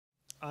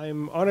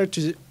I'm honored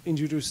to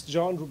introduce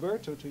John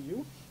Ruberto to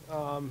you.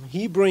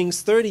 He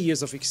brings 30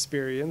 years of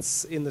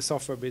experience in the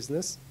software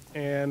business,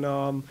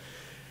 and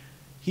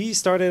he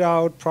started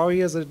out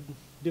probably as a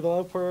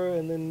developer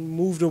and then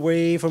moved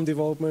away from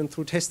development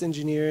through test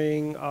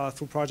engineering,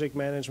 through project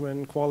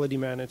management, quality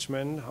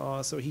management.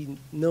 So he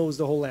knows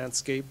the whole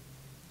landscape.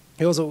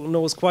 He also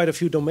knows quite a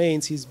few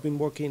domains. He's been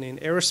working in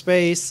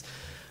aerospace,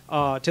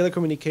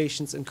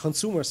 telecommunications, and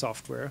consumer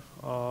software.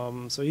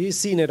 So he's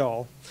seen it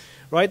all.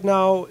 Right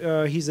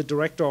now, he's a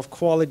director of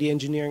quality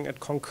engineering at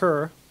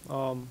Concur.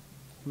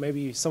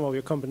 Maybe some of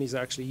your companies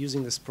are actually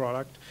using this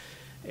product.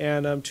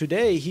 And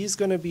today, he's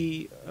going to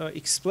be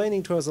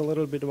explaining to us a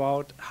little bit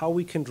about how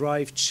we can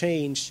drive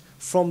change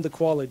from the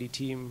quality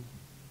team.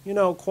 You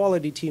know,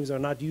 quality teams are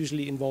not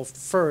usually involved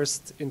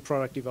first in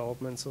product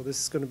development, so this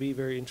is going to be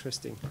very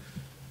interesting.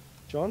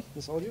 John,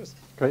 it's all yours.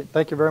 Great.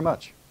 Thank you very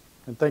much.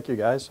 And thank you,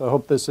 guys. I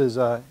hope this is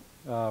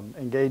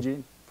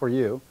engaging for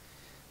you.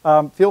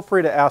 Feel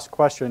free to ask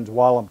questions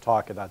while I'm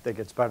talking. I think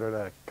it's better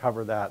to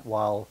cover that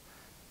while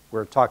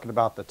we're talking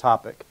about the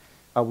topic.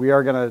 We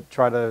are going to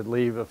try to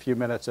leave a few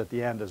minutes at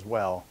the end as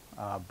well,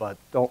 but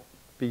don't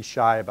be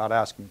shy about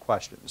asking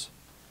questions.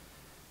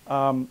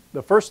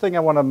 The first thing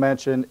I want to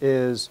mention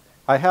is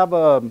I have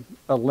a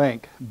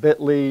link,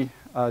 bit.ly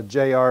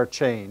JR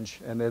change,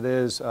 and it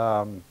is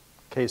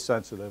case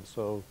sensitive,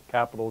 so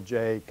capital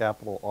J,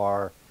 capital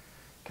R,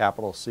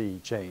 capital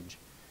C change.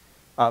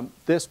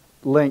 This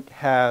link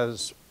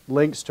has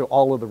links to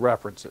all of the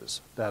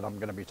references that I'm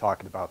going to be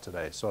talking about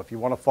today. So if you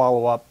want to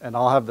follow up, and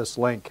I'll have this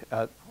link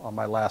on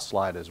my last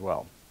slide as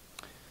well.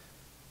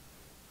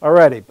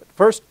 Alrighty, but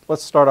first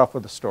let's start off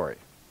with a story.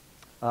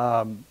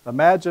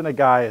 Imagine a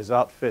guy is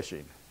out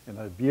fishing in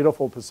a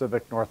beautiful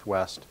Pacific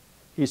Northwest.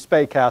 He's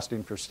spey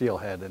casting for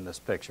steelhead in this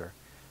picture.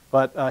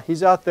 But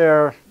he's out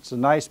there, it's a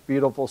nice,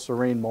 beautiful,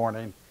 serene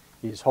morning.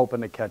 He's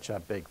hoping to catch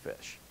that big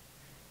fish.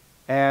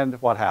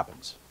 And what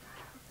happens?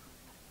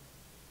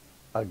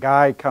 A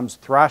guy comes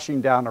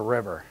thrashing down a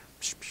river.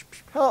 Psh, psh,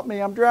 psh, help me,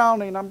 I'm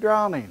drowning, I'm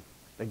drowning.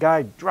 The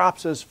guy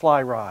drops his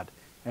fly rod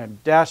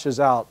and dashes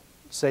out,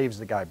 saves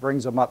the guy,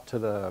 brings him up to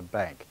the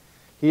bank.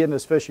 He and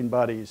his fishing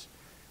buddies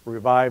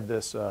revive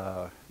this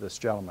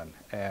gentleman,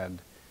 and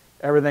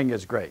everything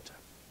is great.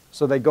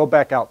 So they go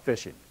back out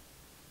fishing.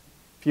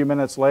 A few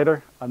minutes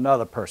later,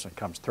 another person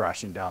comes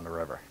thrashing down the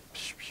river.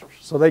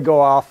 So they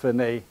go off and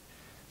they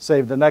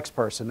save the next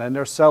person, and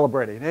they're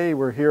celebrating. Hey,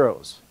 we're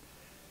heroes.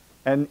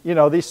 And, you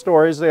know, these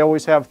stories, they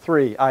always have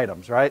 3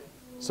 items, right?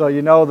 So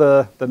you know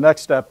the next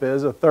step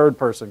is a third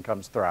person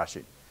comes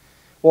thrashing.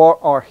 Well,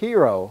 our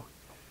hero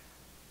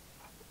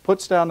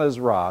puts down his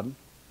rod,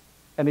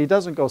 and he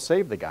doesn't go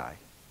save the guy.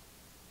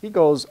 He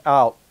goes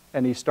out,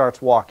 and he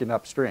starts walking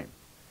upstream.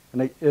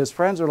 And his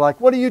friends are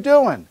like, what are you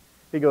doing?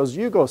 He goes,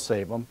 you go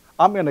save him.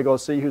 I'm going to go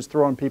see who's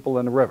throwing people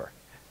in the river.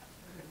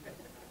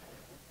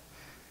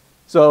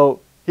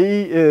 So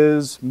he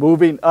is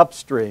moving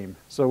upstream.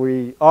 So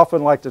we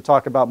often like to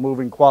talk about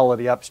moving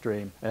quality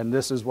upstream, and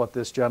this is what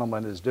this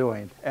gentleman is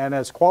doing. And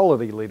as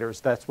quality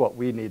leaders, that's what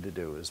we need to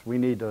do, is we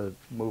need to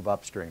move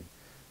upstream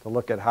to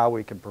look at how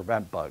we can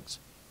prevent bugs.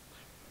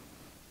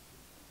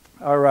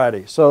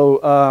 Alrighty,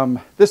 so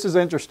this is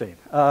interesting.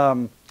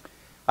 I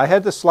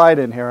had this slide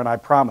in here, and I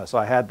promise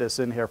I had this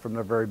in here from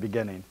the very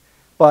beginning.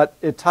 But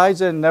it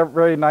ties in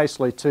very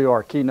nicely to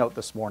our keynote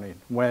this morning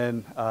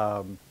when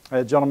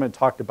a gentleman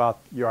talked about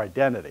your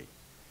identity.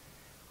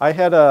 I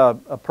had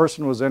a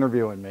person was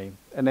interviewing me,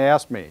 and they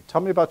asked me,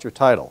 tell me about your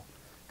title,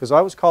 because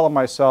I was calling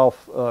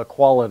myself a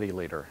quality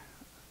leader.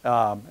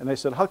 And they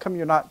said, how come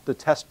you're not the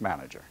test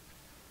manager?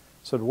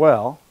 I said,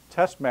 well,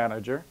 test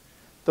manager,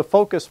 the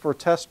focus for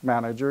test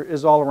manager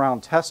is all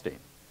around testing,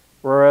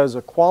 whereas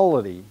a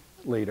quality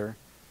leader,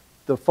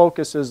 the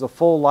focus is the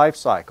full life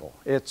cycle.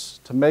 It's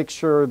to make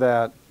sure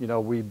that, you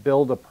know, we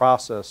build a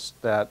process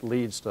that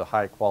leads to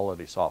high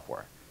quality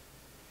software.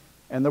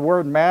 And the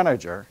word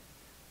manager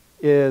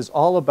is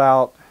all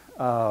about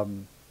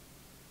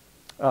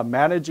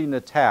managing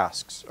the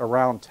tasks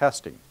around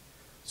testing.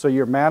 So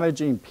you're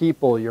managing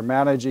people, you're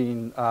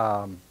managing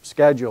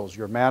schedules,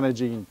 you're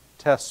managing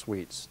test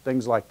suites,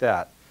 things like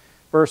that.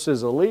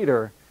 Versus a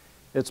leader,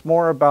 it's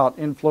more about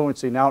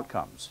influencing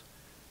outcomes.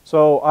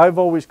 So I've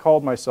always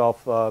called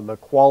myself the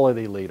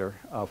quality leader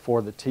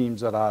for the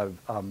teams that I've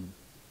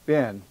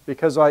been,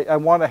 because I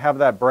want to have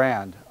that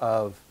brand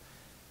of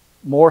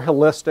more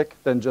holistic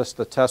than just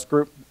the test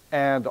group,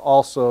 and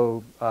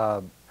also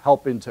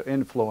helping to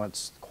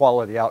influence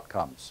quality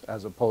outcomes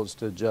as opposed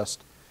to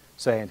just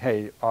saying,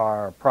 hey,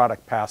 our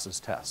product passes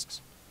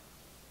tests.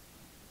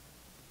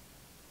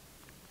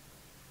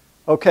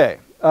 Okay,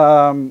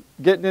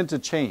 getting into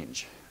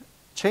change.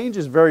 Change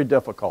is very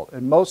difficult,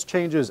 and most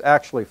changes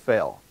actually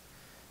fail.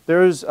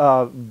 There's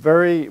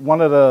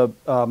one of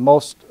the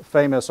most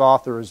famous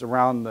authors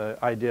around the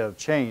idea of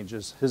change.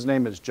 His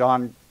name is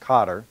John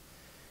Kotter,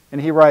 and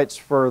he writes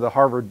for the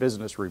Harvard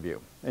Business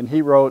Review. And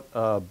he wrote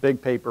a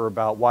big paper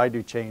about why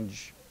do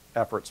change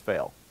efforts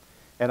fail.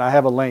 And I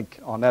have a link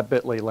on that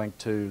bit.ly link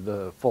to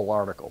the full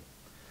article.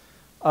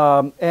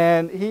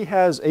 And he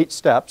has 8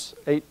 steps.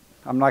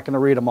 I'm not going to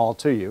read them all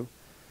to you.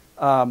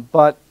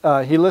 But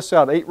he lists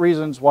out 8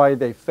 reasons why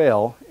they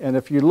fail. And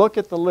if you look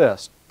at the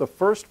list, the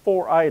first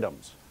 4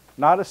 items,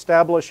 not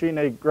establishing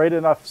a great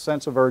enough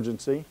sense of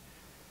urgency,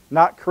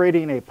 not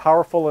creating a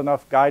powerful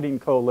enough guiding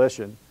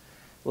coalition,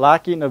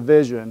 lacking a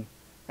vision,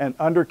 and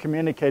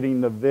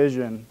under-communicating the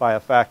vision by a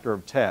factor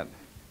of 10.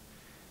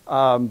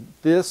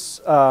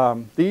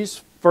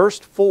 These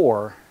first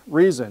 4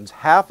 reasons,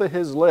 half of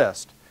his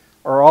list,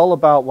 are all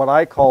about what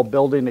I call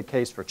building a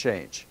case for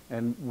change.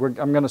 And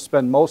I'm going to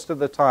spend most of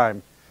the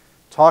time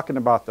talking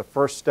about the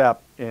first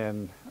step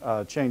in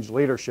change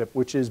leadership,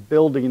 which is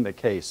building the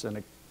case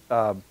and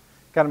kind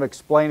of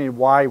explaining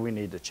why we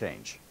need to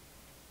change.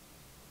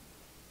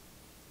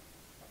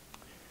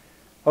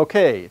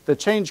 Okay, the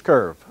change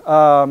curve.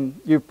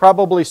 You've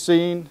probably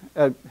seen,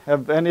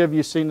 have any of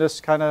you seen this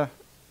kind of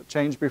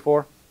change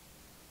before?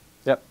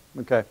 Yep,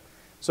 okay.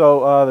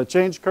 So the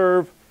change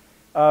curve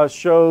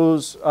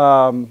shows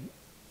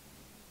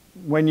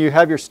when you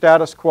have your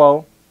status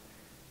quo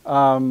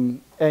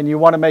and you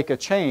want to make a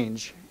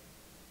change,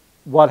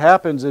 what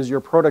happens is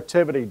your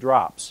productivity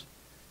drops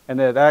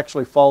and it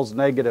actually falls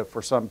negative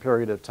for some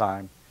period of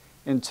time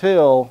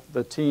until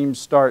the teams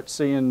start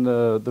seeing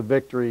the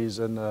victories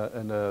and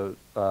the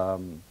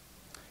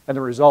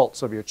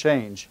results of your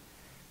change.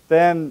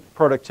 Then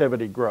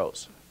productivity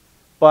grows.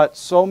 But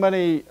so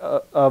many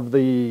of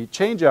the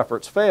change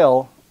efforts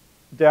fail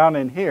down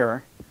in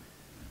here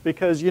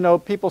because,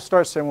 people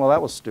start saying, well,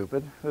 that was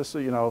stupid. This,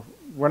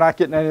 we're not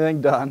getting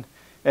anything done.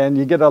 And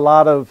you get a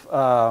lot of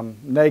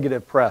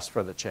negative press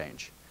for the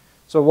change.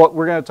 So what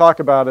we're going to talk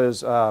about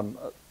is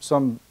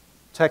some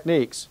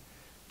techniques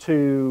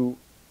to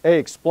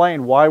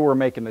explain why we're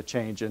making the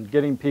change and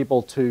getting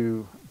people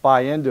to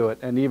buy into it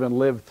and even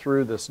live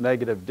through this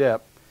negative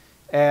dip,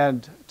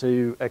 and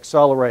to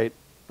accelerate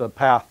the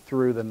path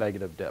through the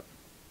negative dip.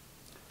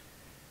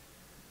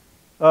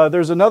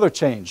 There's another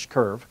change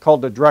curve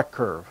called the DREC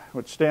curve,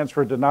 which stands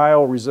for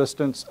Denial,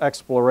 Resistance,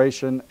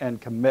 Exploration, and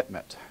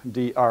Commitment,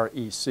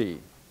 DREC.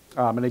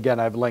 And again,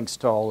 I have links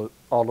to all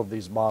of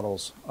these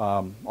models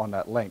on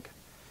that link.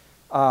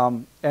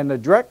 And the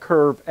DREC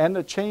curve and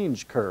the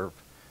change curve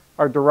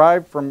are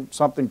derived from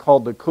something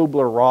called the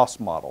Kubler-Ross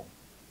model.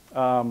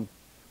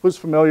 Who's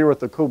familiar with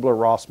the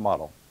Kubler-Ross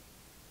model?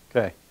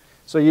 Okay,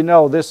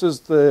 so this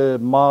is the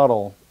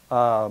model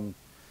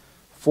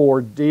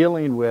for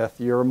dealing with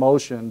your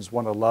emotions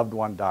when a loved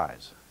one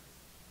dies.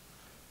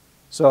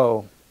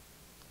 So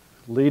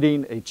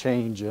leading a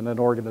change in an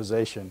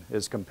organization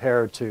is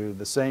compared to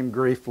the same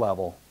grief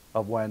level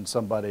of when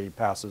somebody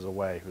passes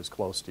away who's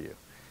close to you.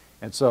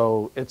 And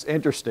so it's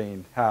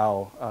interesting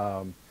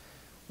how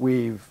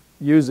we've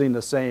using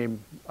the same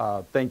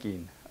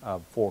thinking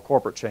for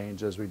corporate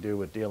change as we do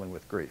with dealing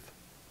with grief.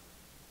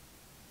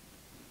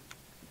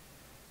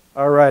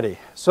 Alrighty,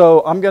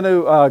 so I'm going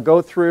to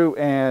go through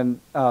and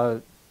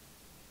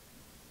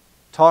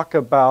talk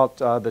about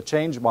the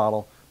change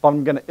model, but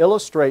I'm going to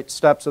illustrate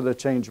steps of the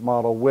change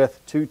model with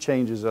 2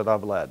 changes that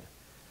I've led.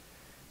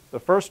 The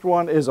first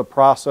one is a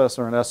process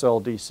or an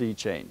SLDC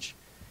change.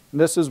 And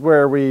this is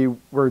where we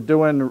were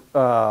doing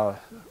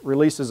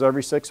releases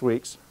every 6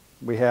 weeks.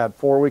 We had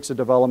 4 weeks of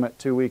development,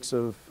 2 weeks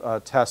of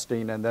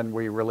testing, and then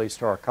we released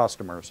to our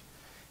customers.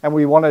 And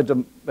we wanted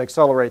to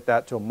accelerate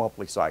that to a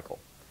monthly cycle.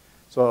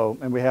 So,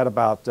 and we had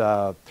about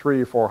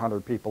 300 or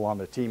 400 people on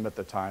the team at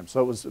the time.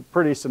 So it was a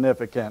pretty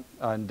significant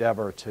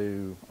endeavor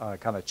to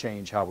kind of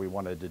change how we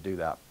wanted to do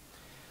that.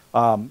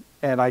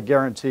 And I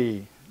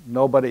guarantee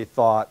nobody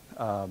thought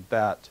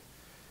that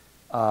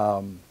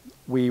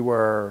we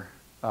were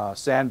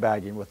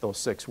sandbagging with those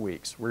 6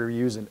 weeks. We were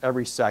using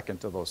every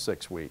second of those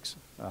 6 weeks.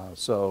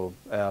 So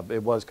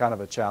it was kind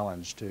of a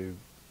challenge to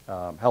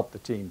help the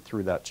team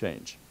through that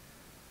change.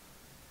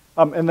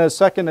 And the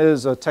second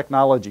is a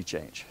technology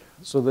change.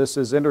 So this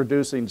is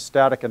introducing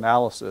static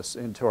analysis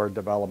into our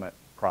development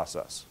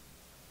process.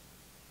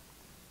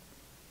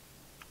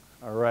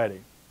 Alrighty.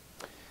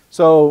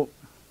 So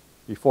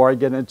before I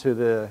get into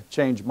the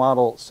change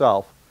model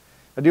itself,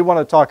 I do want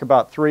to talk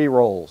about 3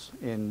 roles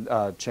in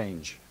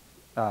change,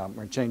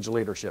 or change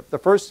leadership. The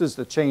first is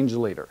the change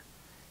leader.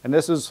 And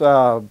this is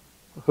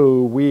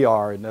who we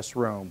are in this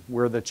room.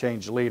 We're the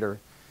change leader,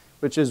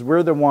 which is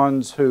we're the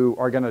ones who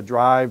are going to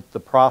drive the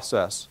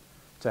process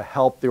to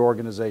help the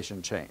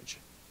organization change.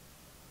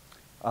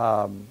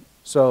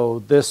 So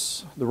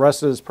the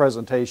rest of this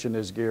presentation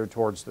is geared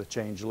towards the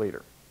change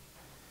leader.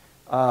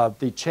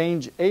 The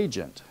change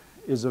agent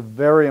is a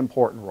very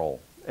important role,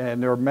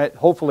 and there are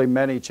hopefully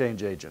many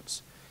change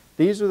agents.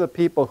 These are the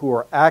people who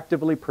are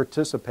actively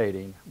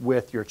participating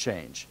with your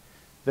change.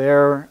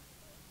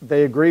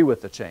 They agree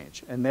with the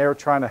change, and they're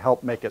trying to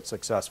help make it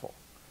successful.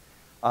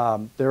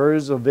 There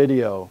is a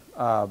video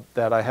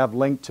that I have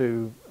linked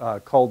to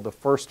called The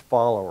First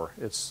Follower.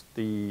 It's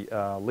the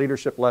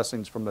leadership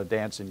lessons from the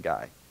dancing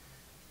guy.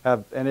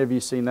 Have any of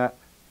you seen that?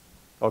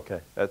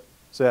 Okay,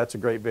 so that's a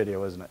great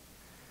video, isn't it?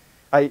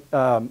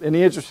 In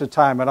the interest of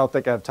time, I don't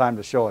think I have time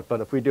to show it, but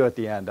if we do at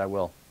the end, I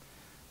will.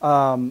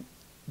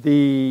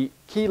 The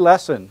key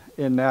lesson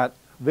in that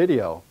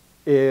video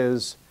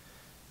is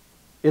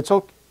it's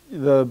okay,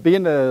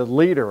 being a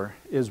leader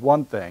is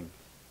one thing,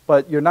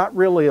 but you're not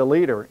really a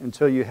leader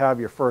until you have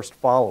your first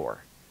follower.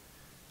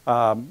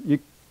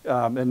 And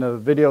the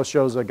video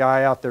shows a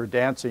guy out there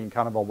dancing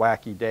kind of a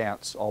wacky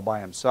dance all by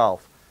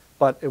himself,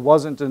 but it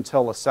wasn't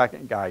until a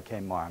second guy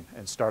came on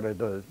and started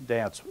to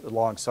dance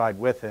alongside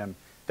with him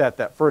that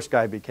that first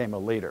guy became a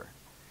leader.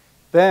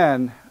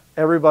 Then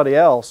everybody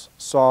else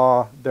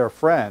saw their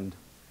friend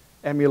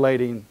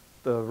emulating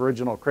the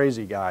original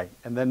crazy guy,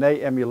 and then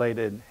they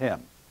emulated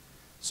him.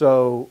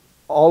 So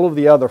all of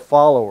the other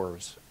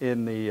followers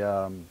in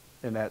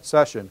that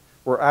session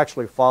were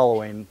actually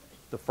following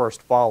the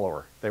first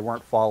follower. They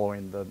weren't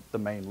following the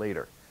main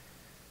leader.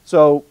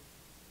 So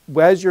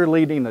as you're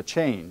leading a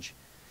change,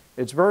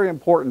 it's very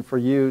important for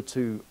you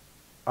to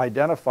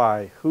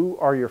identify who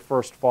are your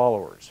first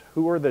followers,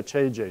 who are the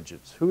change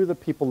agents, who are the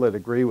people that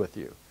agree with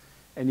you.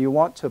 And you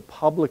want to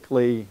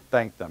publicly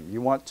thank them.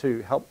 You want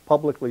to help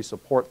publicly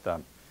support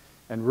them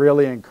and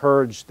really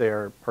encourage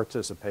their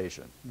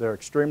participation. They're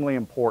extremely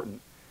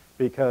important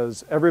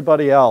because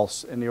everybody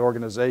else in the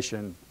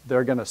organization,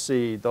 they're going to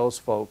see those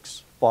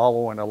folks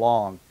following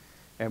along.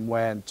 And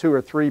when 2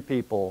 or 3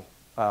 people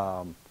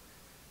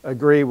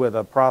agree with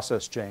a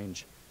process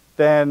change,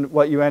 then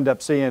what you end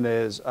up seeing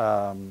is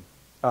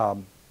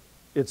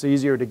it's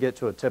easier to get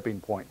to a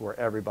tipping point where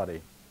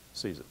everybody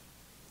sees it.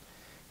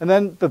 And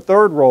then the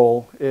third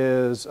role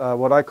is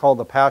what I call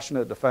the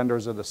passionate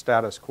defenders of the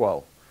status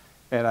quo.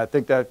 And I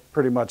think that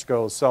pretty much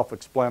goes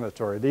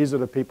self-explanatory. These are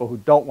the people who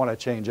don't want to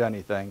change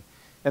anything,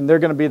 and they're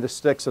going to be the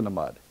sticks in the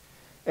mud.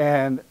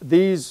 And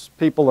these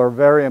people are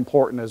very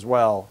important as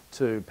well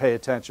to pay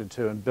attention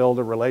to and build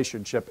a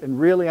relationship and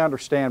really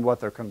understand what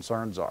their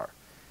concerns are.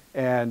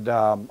 And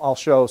I'll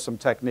show some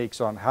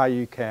techniques on how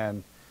you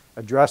can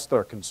address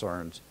their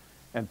concerns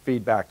and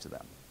feed back to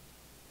them.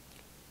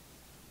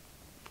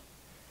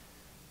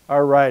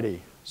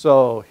 Alrighty,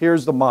 so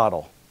here's the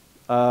model.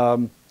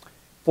 4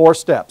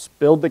 steps: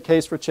 build the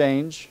case for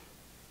change,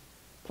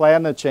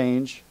 plan the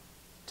change,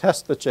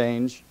 test the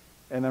change,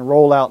 and then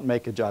roll out and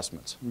make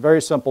adjustments.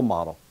 Very simple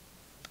model.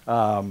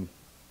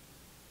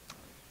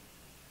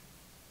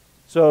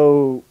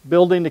 So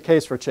building the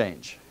case for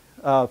change.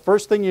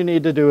 First thing you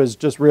need to do is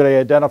just really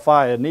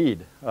identify a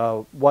need.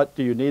 What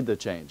do you need to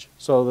change?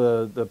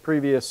 So the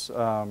previous,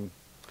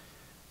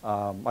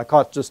 I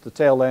caught just the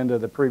tail end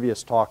of the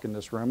previous talk in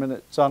this room, and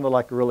it sounded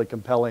like a really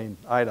compelling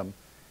item.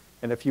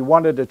 And if you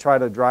wanted to try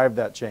to drive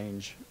that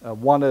change,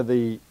 one of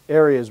the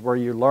areas where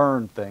you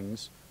learn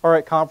things are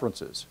at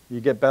conferences. You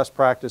get best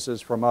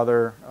practices from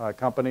other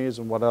companies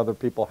and what other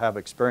people have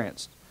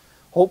experienced.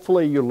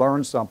 Hopefully you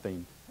learn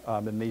something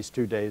in these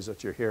 2 days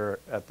that you're here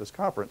at this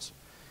conference,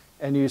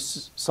 and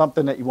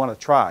something that you want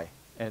to try.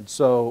 And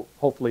so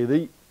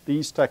hopefully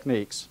these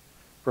techniques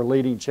for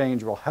leading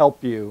change will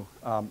help you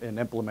in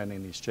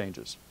implementing these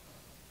changes.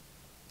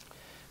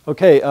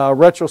 Okay,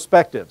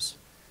 retrospectives.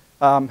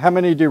 How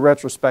many do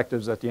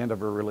retrospectives at the end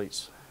of a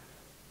release?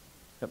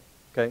 Yep.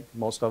 Okay,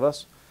 most of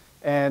us.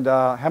 And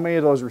how many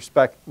of those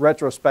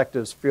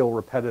retrospectives feel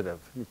repetitive?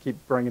 You keep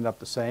bringing up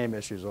the same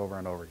issues over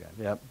and over again.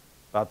 Yep,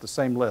 about the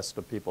same list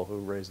of people who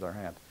raised their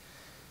hand.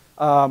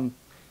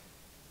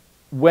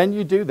 When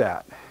you do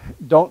that,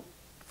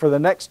 for the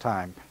next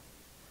time,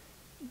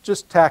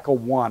 just tackle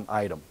one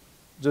item.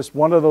 Just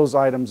one of those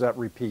items that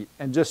repeat,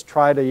 and just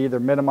try to either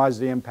minimize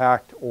the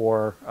impact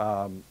or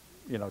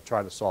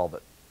try to solve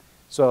it.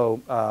 So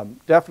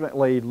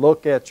definitely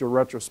look at your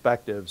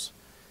retrospectives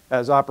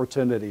as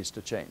opportunities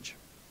to change.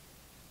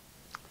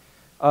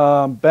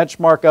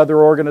 Benchmark other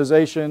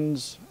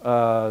organizations,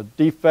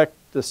 defect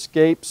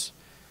escapes.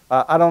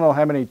 I don't know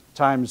how many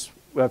times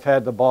I've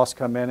had the boss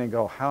come in and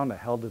go, how in the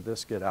hell did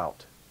this get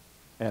out?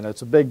 And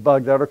it's a big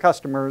bug that our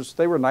customers,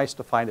 they were nice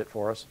to find it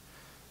for us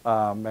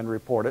and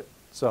report it.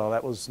 So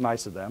that was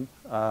nice of them.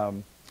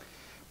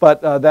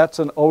 But that's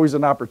always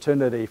an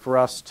opportunity for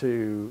us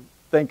to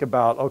think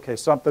about, okay,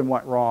 something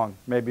went wrong.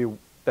 Maybe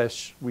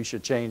we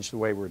should change the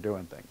way we're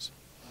doing things.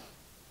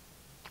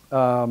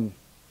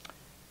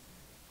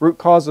 Root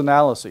cause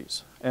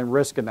analyses and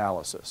risk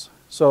analysis.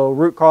 So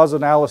root cause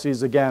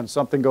analyses, again,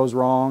 something goes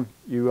wrong,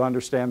 you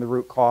understand the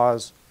root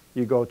cause,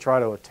 you go try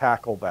to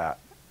tackle that.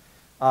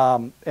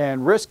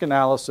 And risk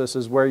analysis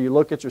is where you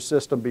look at your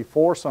system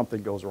before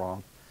something goes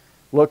wrong,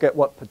 look at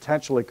what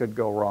potentially could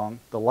go wrong,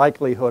 the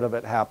likelihood of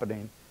it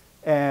happening,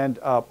 and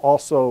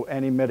also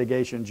any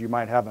mitigations you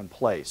might have in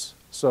place.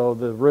 So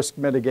the risk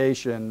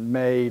mitigation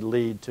may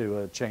lead to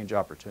a change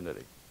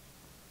opportunity.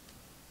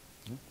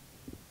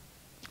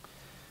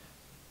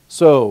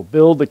 So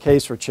build the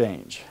case for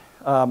change.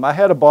 I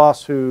had a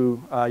boss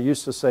who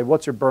used to say,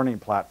 what's your burning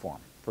platform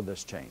for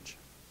this change?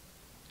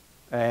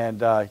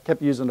 And he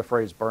kept using the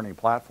phrase burning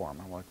platform.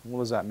 I'm like, what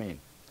does that mean?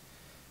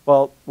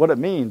 Well, what it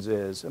means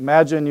is,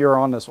 imagine you're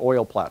on this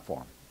oil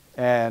platform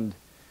and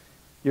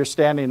you're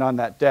standing on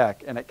that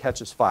deck and it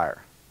catches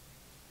fire.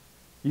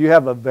 You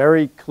have a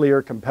very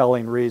clear,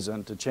 compelling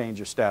reason to change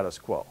your status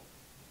quo.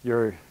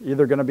 You're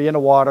either going to be in the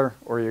water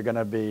or you're going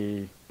to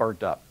be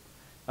burnt up.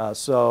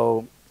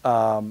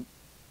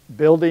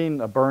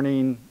 Building a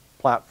burning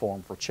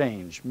platform for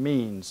change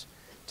means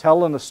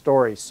telling a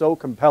story so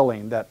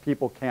compelling that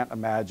people can't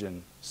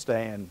imagine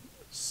staying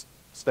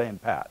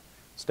pat,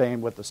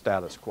 staying with the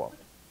status quo.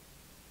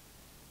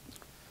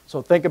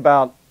 So think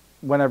about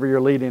whenever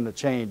you're leading a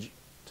change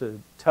to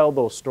tell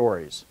those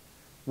stories.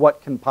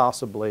 What can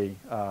possibly,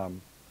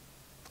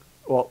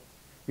 well,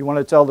 you want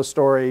to tell the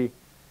story,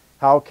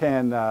 how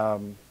can,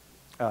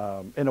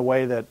 in a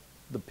way that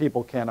the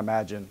people can't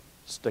imagine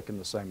sticking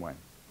the same way.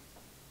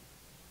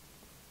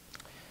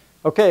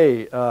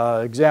 Okay,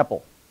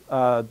 example.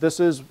 This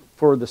is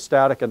for the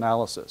static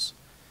analysis.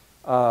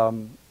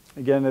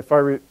 Again, if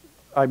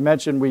I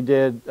mentioned we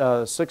did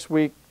a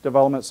 6-week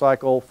development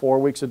cycle, 4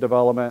 weeks of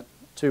development,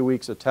 2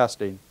 weeks of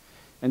testing.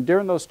 And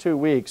during those 2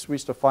 weeks, we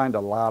used to find a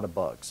lot of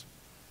bugs.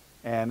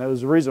 And there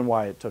was a reason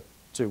why it took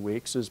 2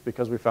 weeks is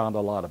because we found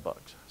a lot of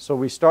bugs. So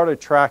we started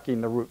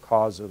tracking the root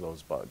cause of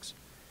those bugs.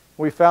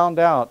 We found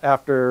out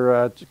after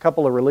a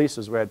couple of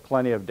releases, we had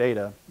plenty of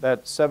data,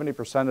 that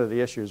 70% of the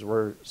issues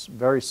were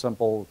very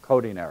simple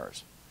coding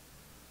errors.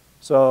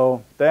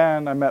 So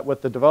then I met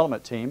with the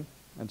development team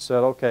and said,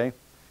 okay,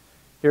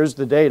 here's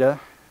the data.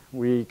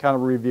 We kind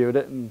of reviewed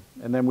it, and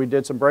then we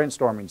did some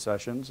brainstorming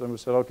sessions, and we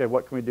said, okay,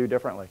 what can we do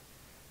differently?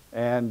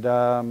 And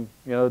you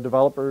know,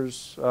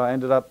 developers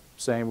ended up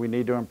saying we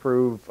need to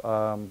improve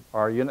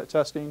our unit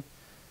testing,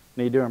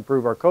 need to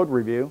improve our code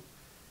review.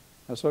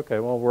 That's okay,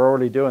 well, we're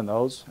already doing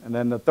those. And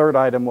then the third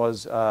item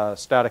was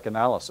static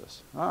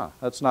analysis.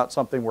 That's not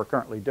something we're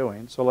currently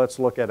doing, so let's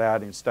look at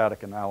adding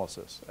static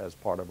analysis as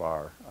part of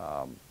our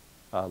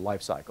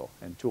life cycle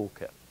and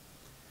toolkit.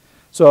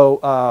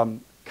 So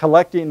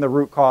collecting the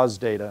root cause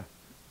data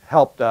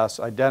helped us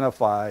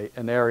identify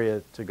an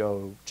area to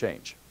go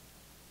change.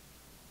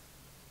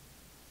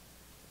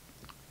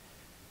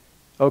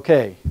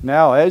 Okay,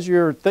 now as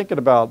you're thinking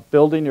about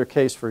building your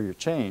case for your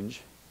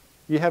change,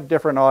 you have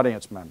different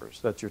audience members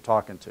that you're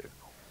talking to.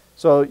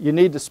 So you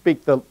need to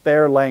speak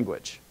their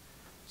language.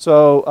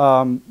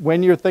 So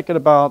when you're thinking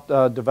about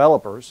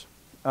developers,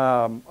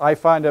 I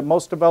find that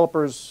most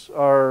developers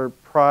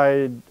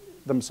pride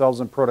themselves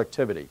in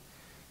productivity.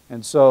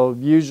 And so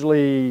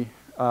usually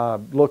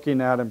looking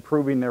at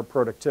improving their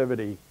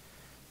productivity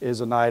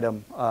is an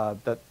item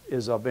that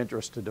is of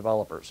interest to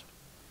developers.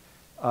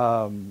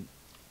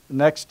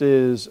 Next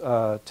is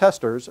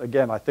testers.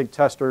 Again, I think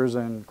testers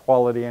and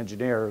quality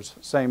engineers,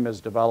 same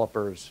as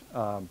developers,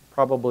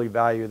 probably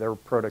value their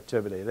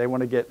productivity. They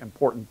want to get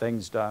important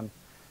things done,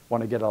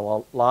 want to get a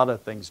lot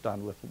of things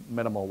done with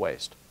minimal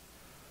waste.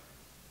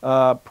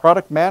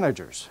 Product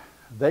managers,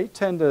 they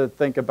tend to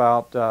think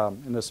about,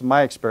 and this is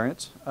my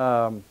experience,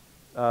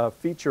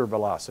 feature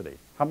velocity.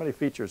 How many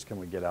features can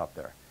we get out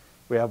there?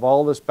 We have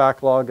all this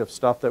backlog of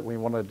stuff that we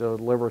want to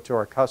deliver to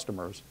our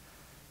customers.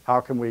 How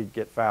can we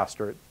get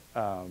faster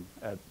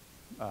at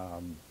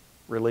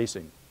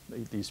releasing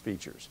these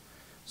features?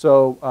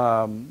 So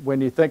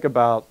when you think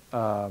about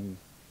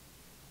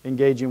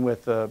engaging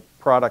with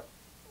product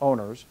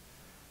owners,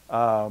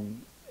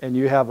 and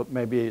you have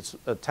maybe it's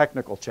a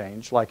technical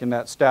change, like in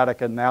that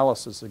static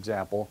analysis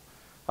example,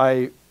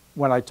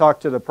 when I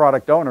talked to the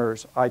product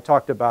owners, I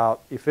talked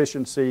about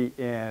efficiency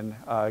in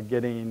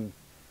getting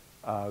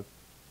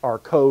our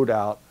code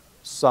out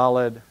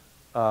solid,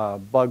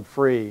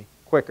 bug-free,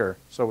 quicker,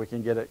 so we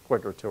can get it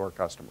quicker to our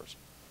customers.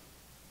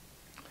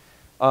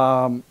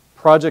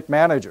 Project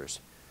managers,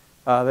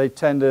 they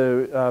tend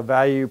to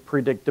value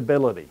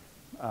predictability.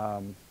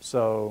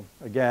 So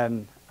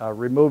again,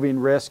 removing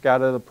risk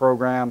out of the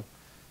program,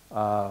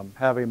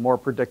 having more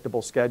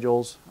predictable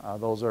schedules,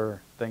 those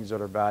are things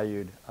that are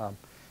valued.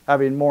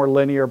 Having more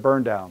linear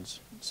burn downs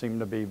seem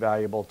to be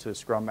valuable to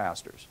Scrum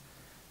Masters.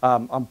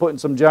 I'm putting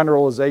some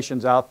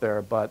generalizations out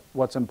there, but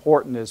what's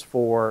important is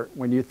for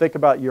when you think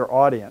about your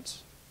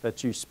audience,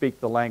 that you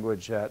speak the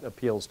language that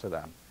appeals to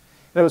them.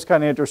 And it was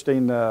kind of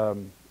interesting, the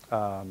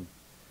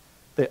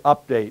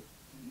update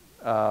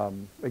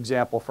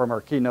example from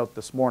our keynote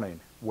this morning,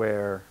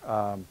 where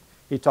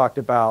he talked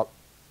about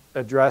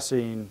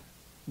addressing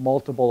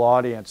multiple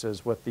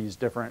audiences with these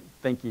different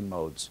thinking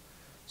modes.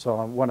 So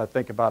I want to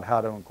think about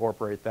how to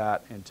incorporate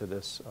that into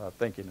this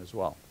thinking as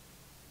well.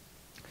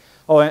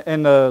 Oh,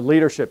 and the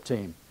leadership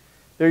team,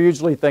 they're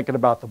usually thinking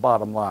about the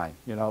bottom line,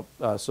 you know.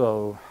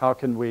 So how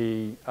can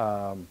we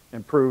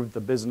improve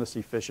the business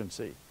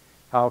efficiency?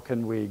 How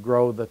can we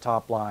grow the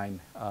top line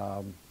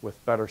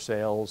with better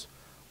sales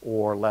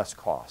or less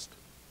cost?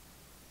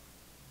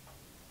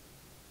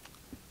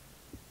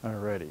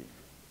 Alrighty,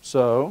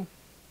 so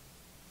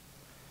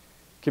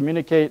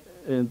communicate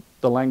in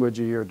the language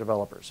of your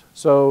developers.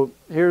 So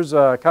here's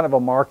kind of a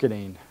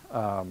marketing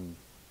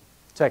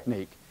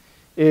technique,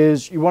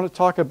 is you want to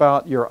talk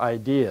about your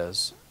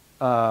ideas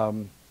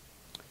and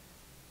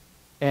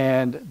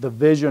the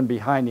vision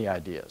behind the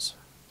ideas.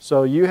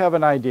 So you have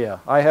an idea.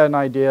 I had an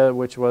idea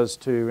which was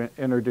to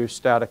introduce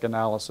static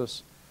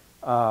analysis,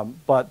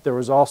 but there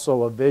was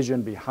also a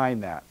vision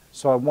behind that.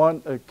 So I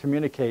want to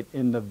communicate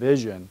in the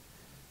vision,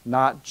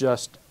 not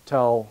just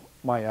tell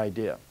my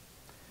idea.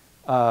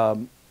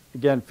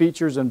 Again,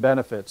 features and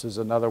benefits is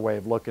another way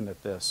of looking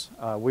at this.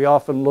 We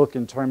often look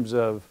in terms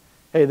of,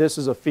 hey, this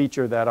is a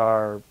feature that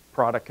our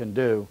product can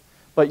do,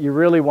 but you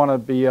really want to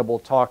be able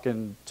to talk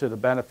into the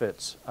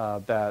benefits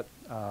that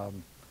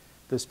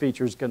this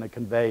feature is going to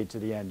convey to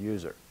the end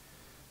user.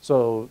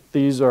 So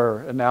these are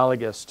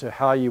analogous to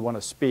how you want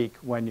to speak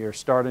when you're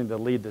starting to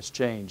lead this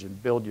change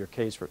and build your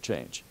case for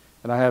change.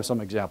 And I have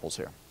some examples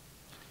here.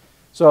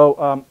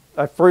 So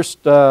I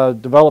first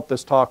developed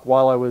this talk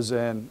while I was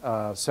in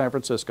San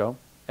Francisco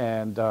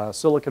and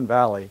Silicon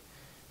Valley.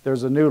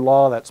 There's a new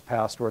law that's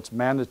passed where it's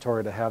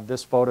mandatory to have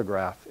this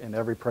photograph in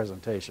every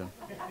presentation.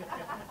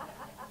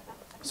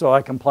 So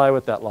I comply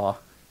with that law.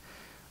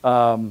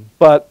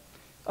 But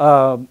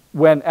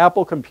when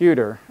Apple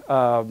Computer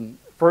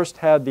first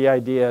had the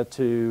idea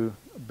to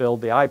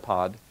build the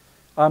iPod,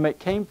 it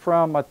came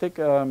from, I think,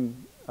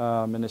 in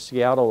the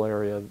Seattle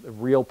area, a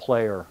Real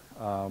Player,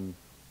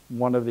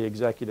 one of the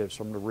executives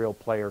from the Real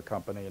Player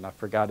company, and I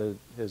forgot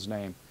his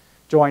name,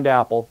 joined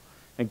Apple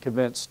and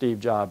convinced Steve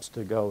Jobs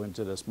to go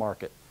into this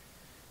market.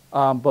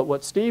 But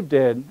what Steve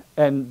did,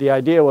 and the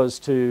idea was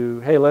to,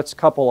 hey, let's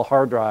couple a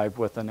hard drive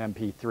with an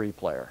MP3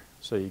 player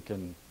so you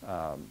can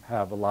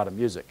have a lot of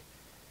music.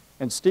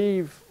 And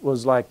Steve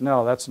was like,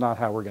 no, that's not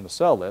how we're going to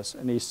sell this.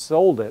 And he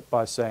sold it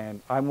by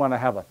saying, I want to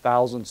have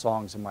 1,000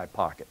 songs in my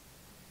pocket.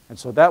 And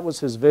so that was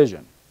his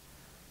vision.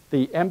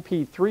 The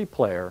MP3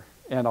 player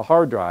and a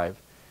hard drive,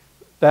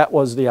 that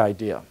was the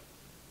idea.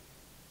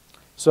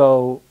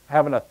 So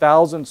having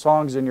 1,000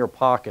 songs in your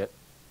pocket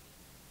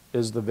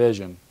is the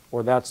vision,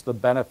 or that's the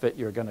benefit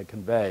you're going to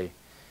convey.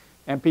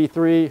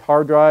 MP3,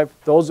 hard drive,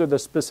 those are the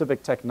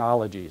specific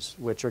technologies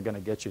which are going to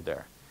get you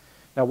there.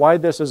 Now, why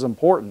this is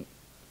important,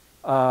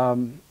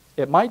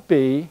 it might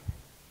be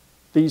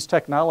these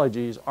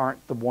technologies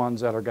aren't the ones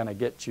that are going to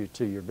get you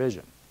to your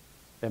vision.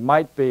 It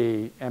might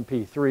be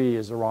MP3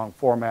 is the wrong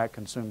format,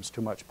 consumes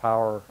too much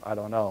power, I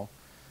don't know.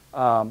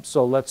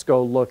 So let's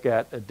go look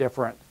at a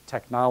different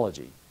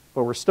technology.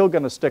 But we're still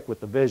going to stick with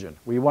the vision.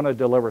 We want to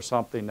deliver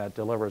something that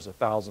delivers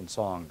 1,000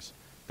 songs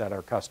that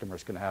our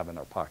customers can have in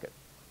their pocket.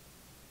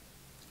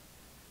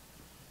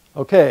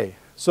 Okay,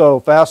 so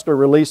faster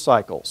release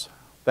cycles.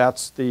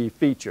 That's the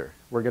feature.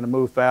 We're going to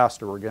move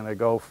faster. We're going to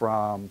go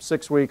from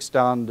 6 weeks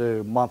down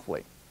to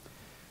monthly.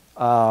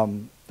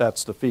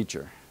 That's the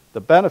feature. The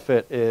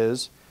benefit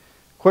is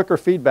quicker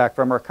feedback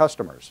from our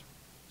customers.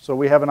 So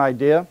we have an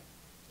idea.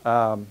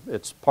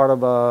 It's part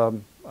of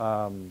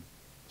a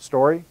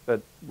story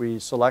that we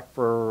select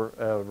for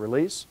a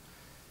release.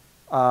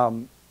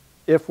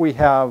 If we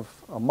have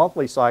a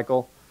monthly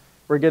cycle,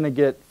 we're going to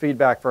get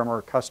feedback from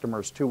our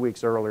customers 2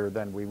 weeks earlier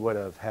than we would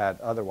have had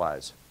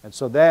otherwise. And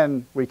so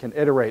then we can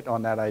iterate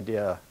on that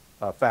idea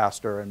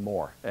faster and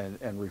more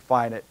and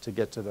refine it to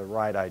get to the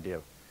right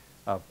idea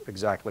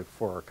exactly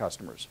for our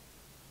customers.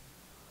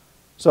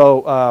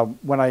 So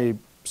when I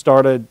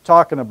started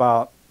talking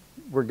about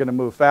we're going to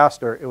move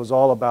faster, it was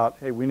all about,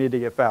 hey, we need to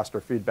get faster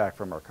feedback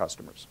from our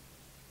customers.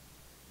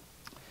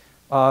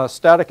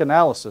 Static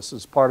analysis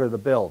is part of the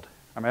build.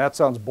 I mean, that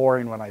sounds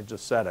boring when I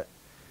just said it.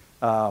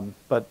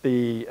 But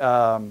the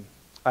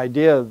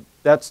idea,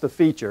 that's the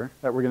feature,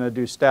 that we're going to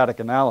do static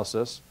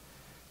analysis.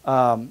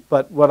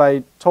 But what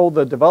I told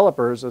the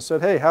developers, I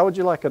said, hey, how would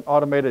you like an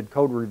automated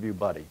code review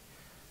buddy?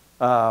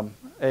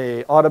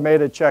 A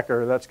automated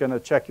checker that's going to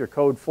check your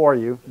code for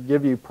you,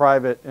 give you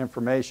private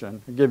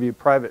information, give you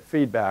private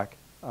feedback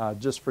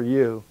just for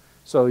you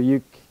so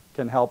you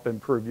can help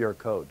improve your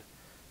code.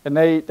 And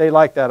they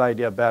like that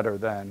idea better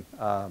than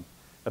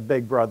a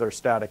big brother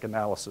static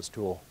analysis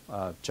tool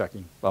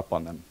checking up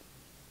on them.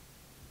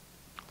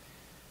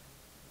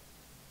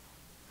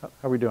 How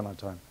are we doing on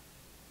time?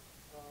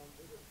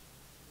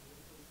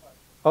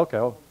 Okay.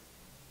 Oh,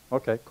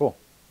 okay, cool.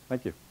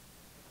 Thank you.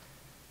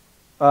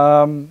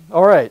 All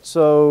right,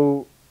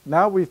 so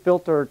now we've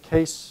built our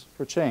case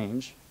for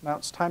change. Now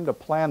it's time to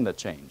plan the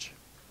change.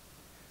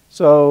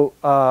 So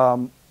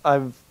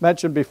I've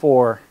mentioned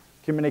before,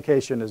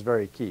 communication is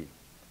very key.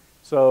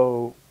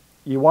 So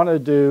you want to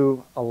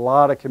do a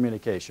lot of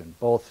communication,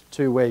 both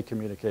two-way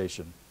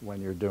communication when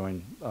you're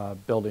doing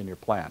building your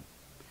plan.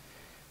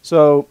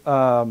 So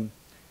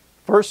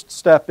first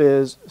step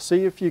is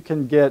see if you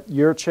can get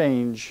your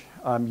change,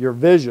 your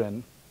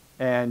vision,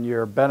 and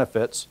your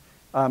benefits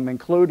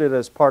included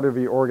as part of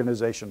your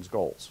organization's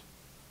goals.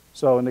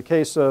 So in the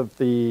case of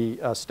the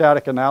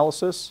static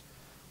analysis,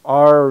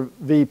 our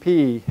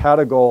VP had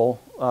a goal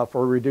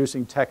for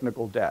reducing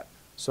technical debt.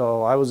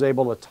 So I was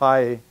able to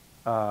tie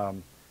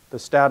the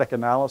static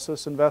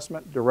analysis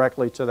investment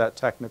directly to that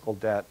technical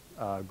debt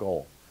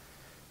goal.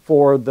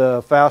 For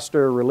the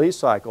faster release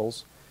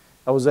cycles,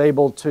 I was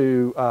able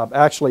to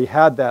actually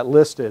had that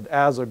listed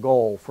as a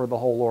goal for the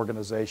whole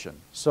organization.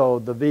 So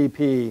the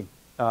VP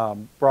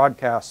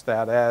broadcast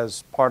that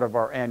as part of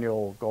our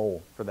annual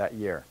goal for that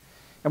year.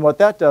 And what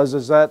that does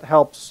is that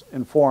helps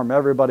inform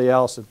everybody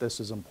else that this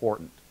is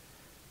important.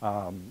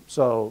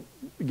 So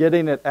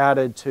getting it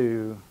added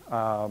to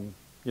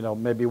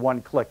maybe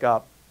one click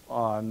up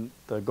on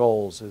the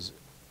goals is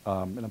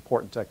an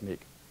important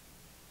technique.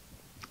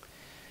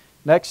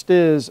 Next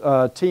is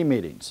team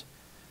meetings.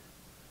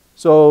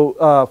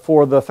 So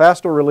for the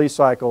faster release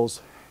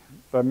cycles,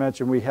 I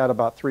mentioned we had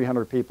about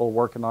 300 people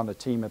working on the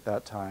team at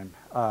that time.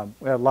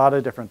 We had a lot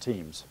of different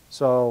teams.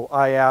 So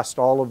I asked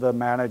all of the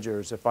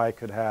managers if I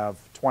could have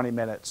 20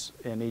 minutes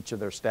in each of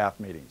their staff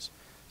meetings.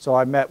 So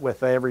I met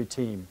with every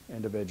team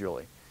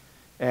individually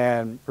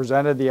and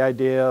presented the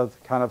idea of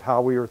kind of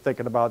how we were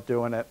thinking about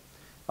doing it.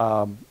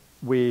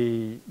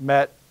 We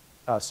met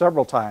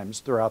several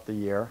times throughout the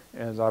year,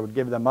 as I would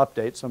give them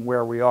updates on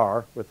where we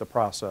are with the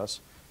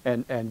process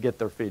and get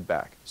their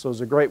feedback. So it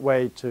was a great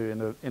way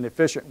to, an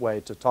efficient way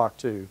to talk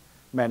to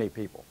many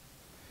people.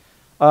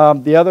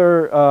 The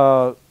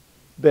other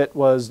bit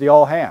was the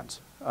all hands.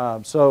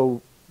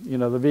 So, you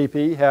know, the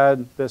VP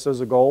had this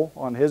as a goal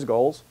on his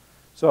goals.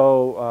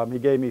 So he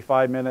gave me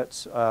 5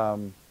 minutes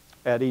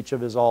at each of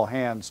his all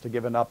hands to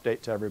give an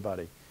update to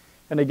everybody.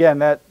 And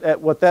again,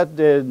 what that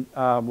did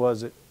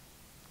was it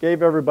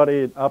gave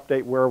everybody an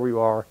update where we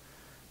are,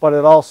 but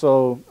it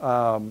also,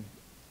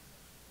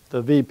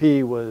 the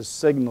VP was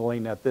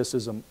signaling that this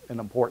is an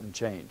important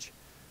change.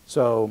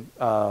 So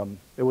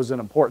it was an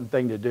important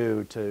thing to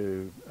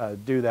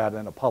do that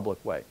in a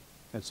public way.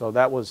 And so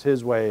that was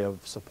his way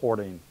of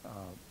supporting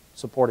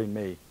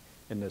me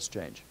in this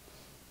change.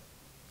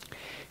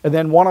 And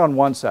then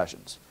one-on-one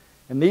sessions.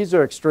 And these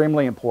are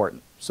extremely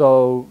important.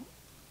 So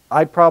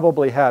I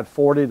probably had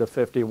 40 to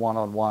 50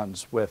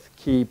 one-on-ones with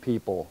key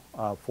people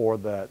for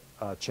that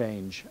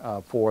change,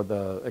 for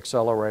the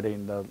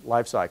accelerating the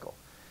life cycle.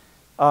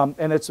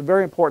 And it's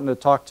very important to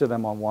talk to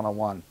them on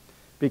one-on-one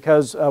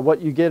because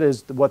what you get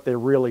is what they're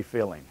really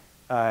feeling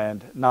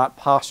and not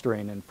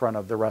posturing in front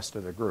of the rest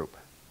of the group.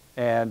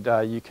 And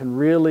you can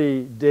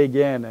really dig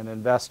in and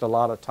invest a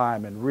lot of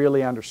time in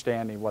really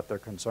understanding what their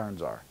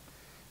concerns are.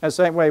 And the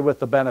same way with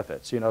the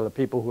benefits, you know, the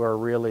people who are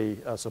really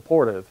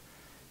supportive,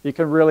 you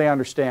can really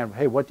understand,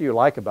 hey, what do you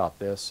like about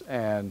this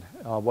and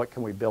what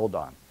can we build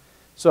on?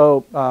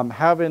 So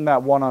having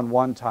that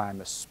one-on-one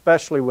time,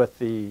 especially with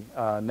the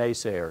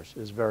naysayers,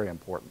 is very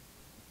important.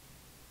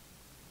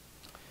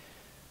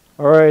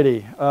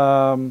 Alrighty.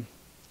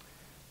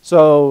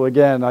 So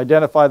again,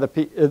 identify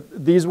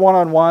these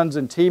one-on-ones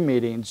and team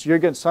meetings.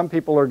 Some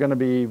people are going to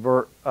be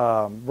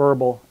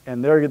verbal,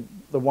 and they're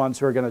the ones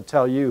who are going to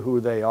tell you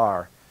who they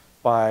are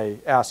by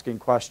asking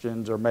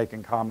questions or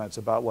making comments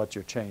about what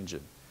you're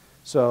changing.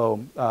 So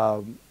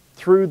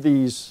through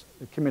these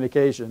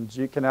communications,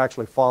 you can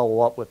actually follow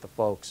up with the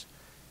folks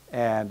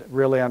and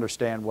really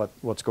understand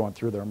what's going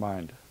through their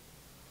mind.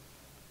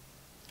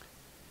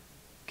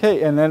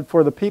 Okay, and then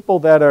for the people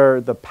that are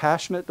the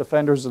passionate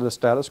defenders of the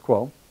status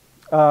quo,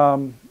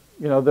 you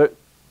know,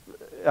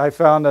 I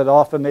found that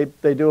often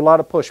they do a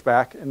lot of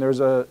pushback, and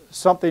there's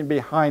something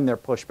behind their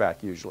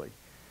pushback usually.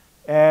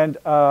 And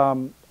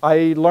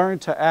I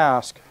learned to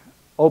ask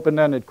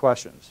open-ended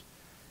questions.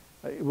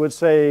 I would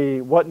say,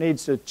 what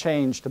needs to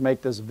change to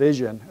make this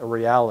vision a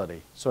reality?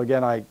 So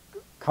again, I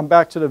come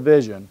back to the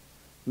vision,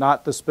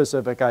 not the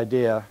specific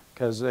idea,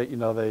 because you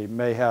know, they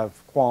may have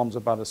qualms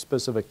about a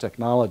specific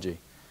technology.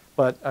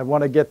 But I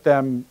want to get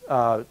them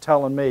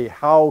telling me,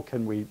 how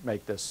can we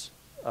make this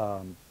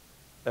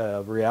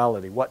a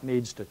reality? What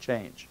needs to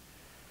change?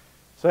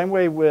 Same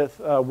way with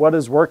what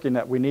is working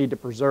that we need to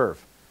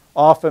preserve.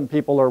 Often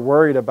people are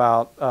worried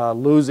about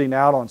losing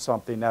out on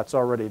something that's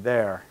already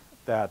there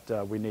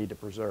that we need to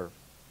preserve.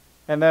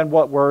 And then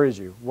what worries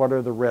you? What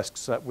are the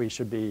risks that we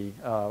should be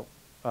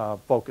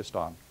focused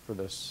on for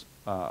this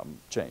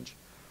change?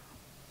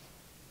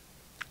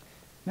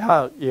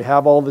 Now you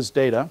have all this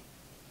data.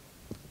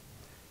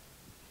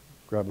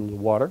 Grab a little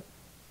water.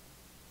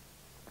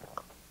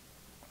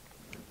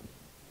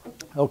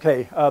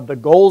 Okay, the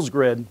goals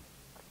grid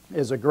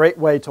is a great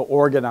way to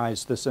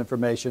organize this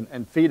information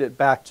and feed it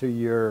back to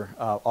your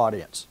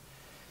audience.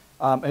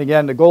 And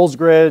again, the goals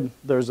grid,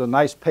 there's a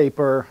nice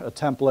paper, a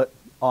template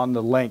on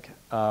the link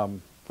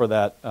for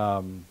that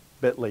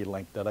bit.ly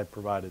link that I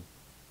provided.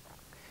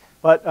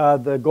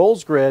 But the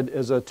goals grid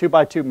is a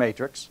 2x2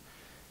 matrix,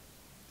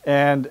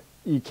 and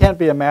you can't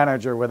be a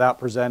manager without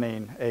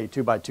presenting a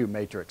 2x2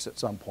 matrix at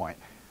some point.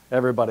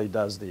 Everybody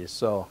does these,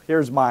 so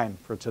here's mine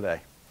for today.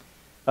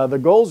 The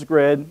goals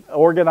grid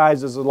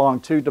organizes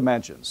along 2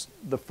 dimensions.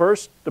 The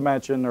first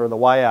dimension, or the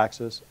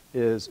y-axis,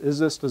 is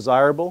this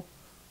desirable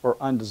or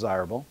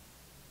undesirable?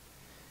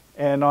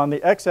 And on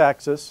the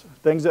x-axis,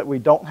 things that we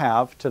don't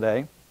have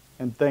today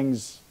and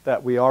things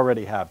that we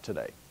already have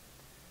today.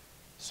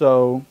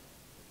 So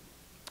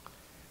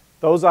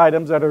those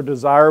items that are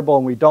desirable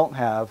and we don't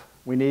have,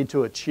 we need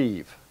to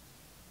achieve.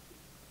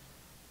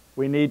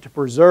 We need to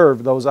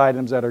preserve those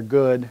items that are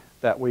good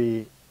that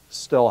we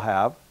still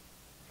have.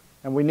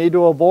 And we need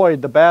to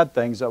avoid the bad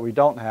things that we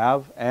don't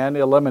have and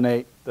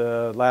eliminate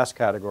the last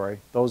category,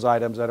 those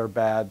items that are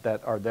bad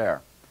that are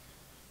there.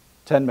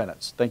 10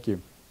 minutes. Thank you.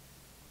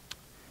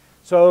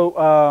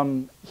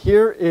 So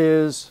here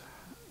is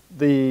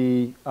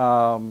the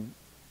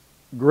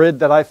grid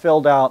that I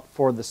filled out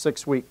for the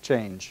 6-week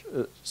change,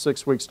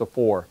 6 weeks to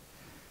 4.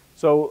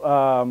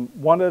 So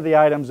one of the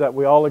items that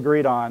we all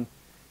agreed on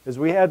is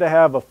we had to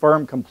have a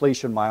firm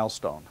completion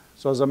milestone.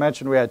 So as I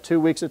mentioned, we had 2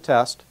 weeks of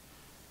test.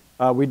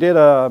 We did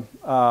a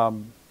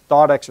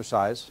thought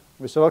exercise.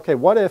 We said, okay,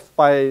 what if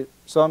by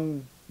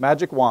some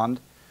magic wand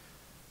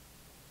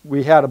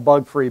we had a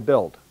bug-free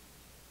build?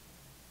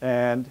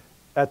 And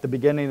at the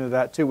beginning of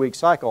that 2-week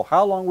cycle,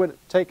 how long would it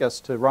take us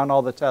to run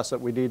all the tests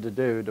that we need to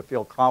do to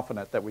feel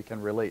confident that we can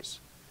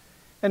release?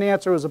 And the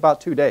answer was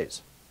about 2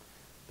 days.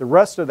 The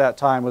rest of that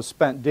time was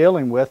spent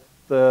dealing with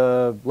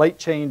the late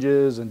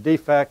changes and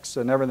defects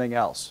and everything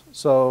else.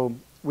 So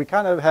we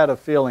kind of had a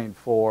feeling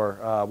for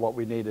what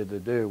we needed to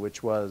do,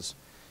 which was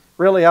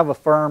really have a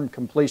firm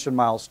completion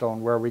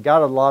milestone where we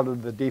got a lot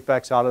of the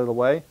defects out of the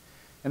way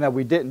and that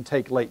we didn't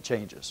take late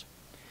changes.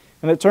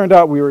 And it turned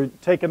out we were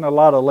taking a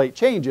lot of late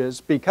changes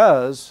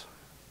because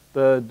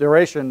the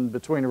duration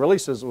between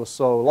releases was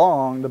so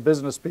long, the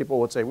business people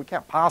would say, we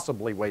can't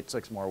possibly wait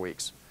 6 more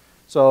weeks.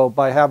 So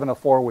by having a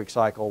 4-week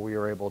cycle, we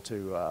were able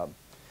to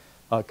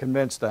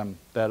convince them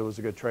that it was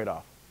a good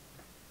trade-off.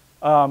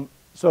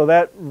 So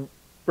that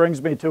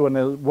brings me to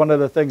one of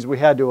the things we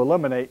had to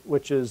eliminate,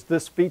 which is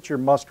this feature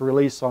must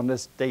release on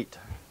this date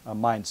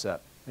mindset.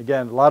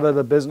 Again, a lot of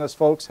the business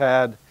folks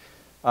had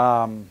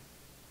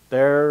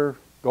their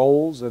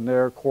goals and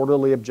their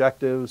quarterly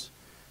objectives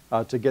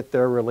to get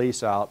their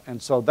release out. And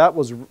so that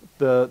was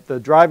the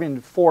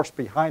driving force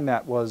behind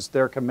that was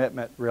their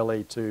commitment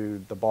really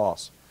to the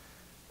boss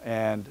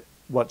and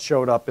what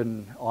showed up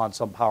on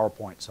some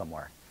PowerPoint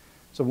somewhere.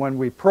 So when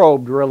we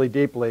probed really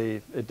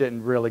deeply, it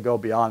didn't really go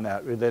beyond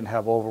that. We didn't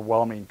have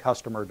overwhelming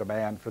customer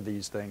demand for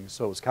these things,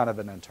 so it was kind of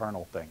an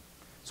internal thing.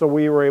 So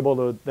we were able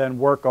to then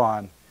work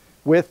on,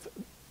 with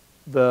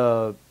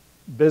the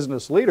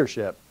business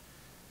leadership,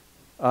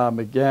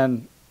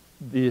 again,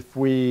 if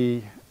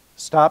we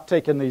stop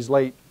taking these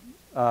late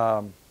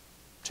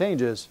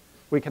changes,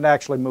 we can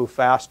actually move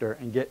faster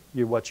and get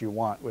you what you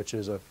want, which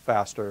is a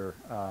faster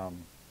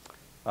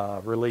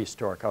release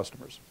to our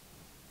customers.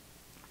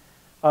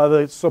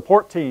 The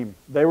support team,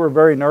 they were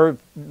very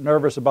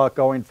nervous about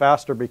going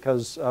faster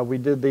because we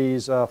did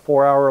these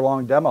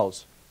 4-hour-long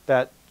demos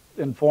that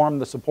informed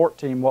the support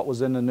team what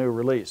was in the new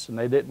release, and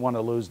they didn't want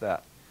to lose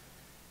that.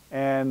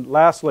 And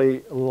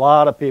lastly, a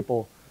lot of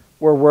people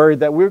were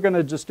worried that we were going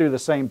to just do the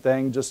same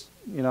thing, just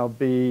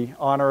be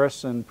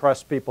onerous and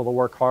press people to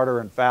work harder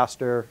and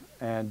faster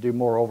and do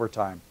more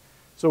overtime.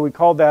 So we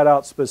called that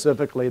out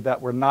specifically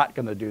that we're not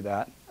going to do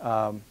that.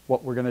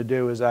 What we're going to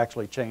do is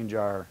actually change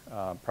our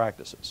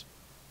practices.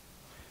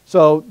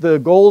 So the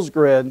goals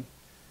grid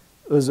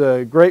is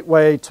a great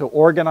way to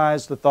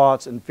organize the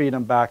thoughts and feed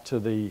them back to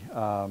the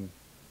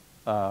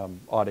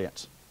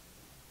audience.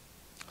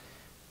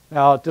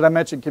 Now, did I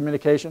mention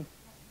communication?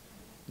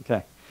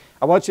 Okay.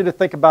 I want you to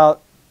think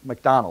about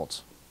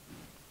McDonald's.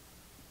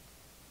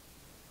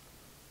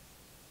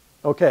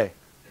 Okay.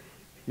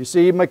 You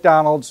see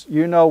McDonald's,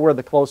 you know where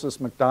the closest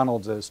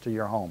McDonald's is to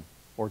your home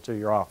or to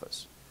your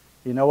office.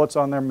 You know what's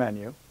on their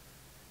menu.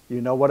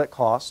 You know what it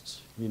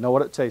costs. You know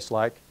what it tastes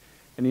like.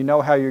 And you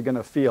know how you're going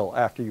to feel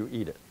after you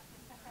eat it.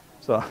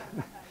 So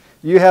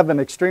you have an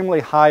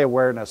extremely high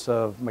awareness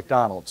of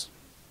McDonald's.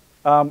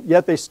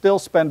 Yet they still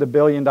spend $1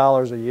 billion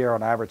a year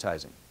on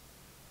advertising.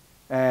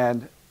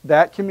 And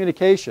that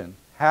communication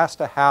has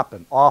to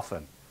happen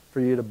often for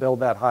you to build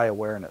that high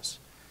awareness.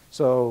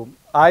 So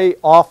I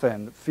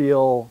often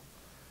feel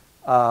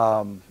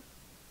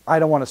I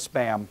don't want to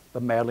spam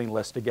the mailing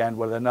list again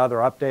with another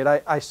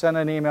update. I sent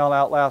an email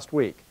out last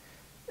week.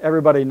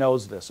 Everybody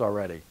knows this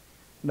already.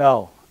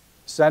 No,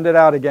 send it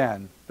out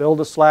again.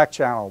 Build a Slack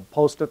channel.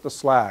 Post it to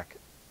Slack.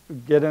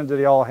 Get into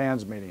the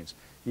all-hands meetings.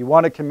 You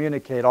want to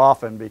communicate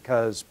often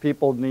because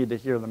people need to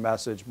hear the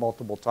message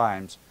multiple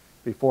times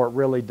before it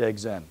really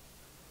digs in.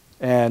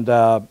 And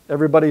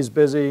everybody's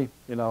busy.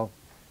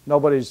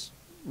 Nobody's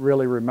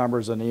really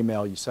remembers an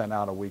email you sent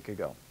out a week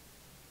ago.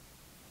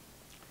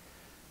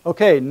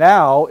 Okay,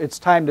 now it's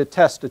time to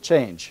test a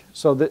change.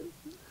 So that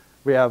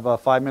we have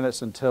 5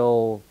 minutes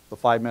until the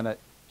 5-minute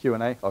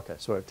Q&A. Okay,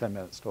 so we have 10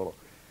 minutes total.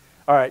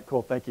 All right,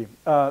 cool, thank you.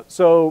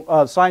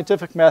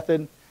 Scientific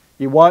method,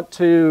 you want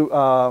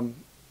to,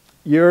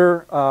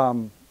 your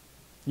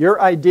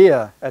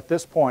idea at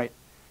this point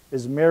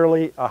is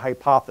merely a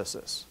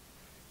hypothesis.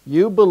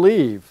 You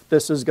believe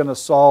this is going to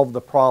solve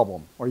the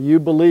problem, or you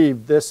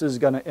believe this is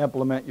going to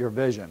implement your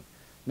vision.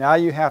 Now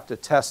you have to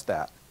test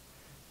that.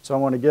 So I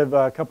want to give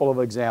a couple of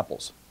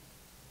examples.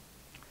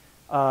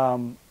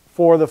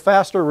 For the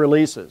faster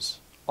releases,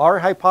 our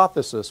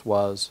hypothesis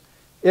was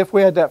if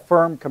we had that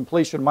firm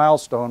completion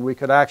milestone, we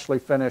could actually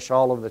finish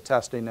all of the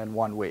testing in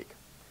 1 week.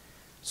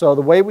 So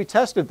the way we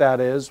tested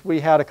that is we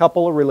had a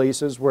couple of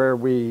releases where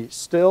we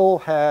still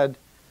had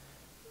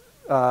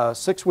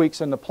 6 weeks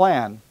in the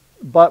plan,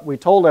 but we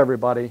told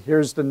everybody,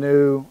 here's the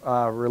new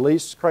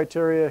release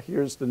criteria,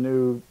 here's the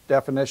new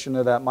definition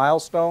of that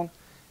milestone,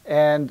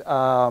 and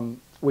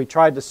we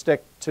tried to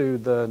stick to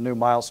the new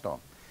milestone.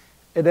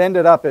 It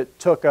ended up, it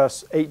took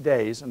us 8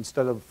 days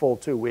instead of a full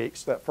 2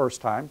 weeks that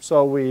first time,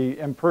 so we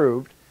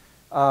improved,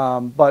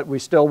 but we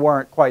still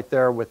weren't quite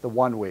there with the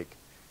 1 week.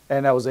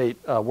 And that was 8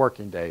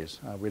 working days.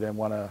 We didn't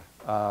want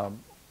to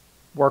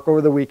work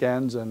over the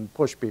weekends and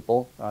push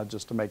people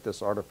just to make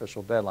this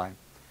artificial deadline.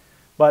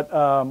 But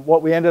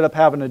what we ended up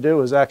having to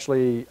do is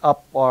actually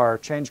up our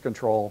change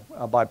control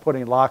by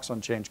putting locks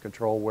on change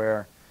control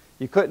where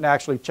you couldn't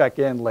actually check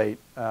in late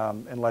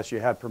unless you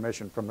had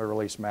permission from the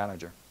release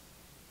manager.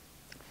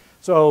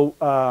 So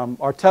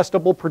our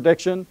testable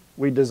prediction,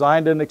 we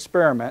designed an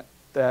experiment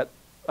that,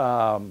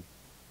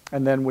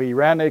 and then we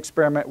ran the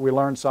experiment, we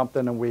learned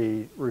something, and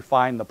we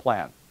refined the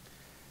plan.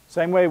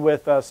 Same way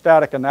with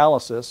static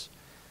analysis.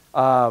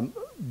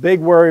 Big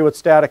worry with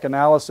static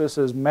analysis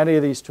is many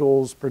of these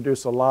tools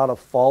produce a lot of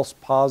false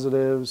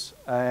positives,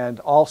 and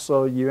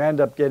also you end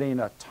up getting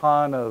a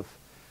ton of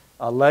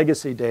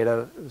legacy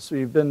data. So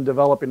you've been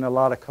developing a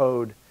lot of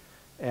code,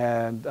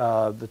 and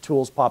the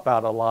tools pop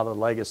out a lot of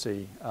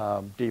legacy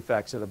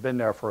defects that have been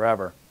there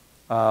forever.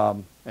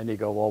 And you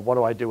go, well, what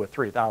do I do with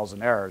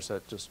 3,000 errors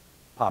that just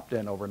popped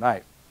in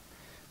overnight?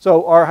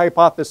 So our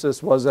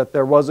hypothesis was that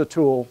there was a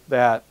tool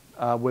that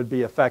would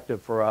be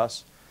effective for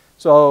us.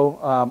 So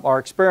our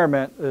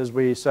experiment is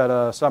we set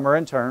a summer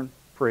intern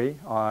free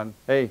on,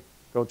 hey,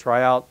 go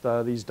try out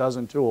these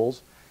dozen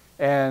tools.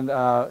 And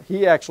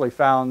he actually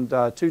found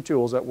 2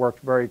 tools that worked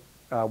very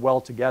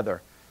well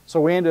together. So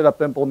we ended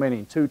up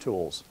implementing 2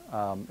 tools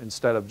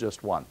instead of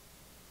just 1.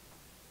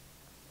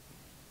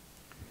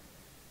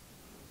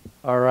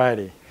 All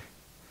righty.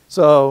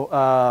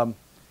 So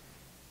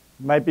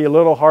might be a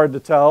little hard to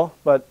tell,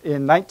 but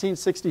in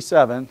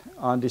 1967,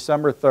 on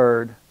December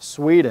 3rd,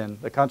 Sweden,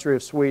 the country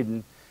of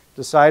Sweden,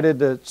 decided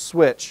to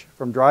switch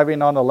from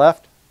driving on the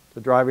left to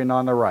driving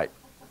on the right.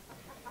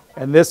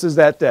 And this is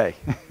that day.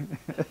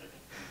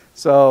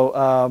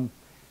 So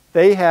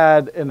they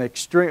had an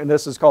extreme, and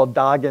this is called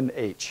Dagen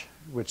H,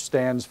 which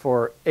stands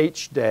for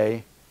H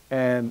day,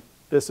 and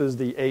this is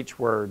the H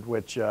word,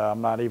 which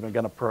I'm not even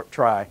going to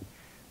try.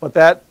 But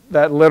that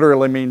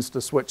literally means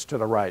to switch to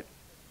the right.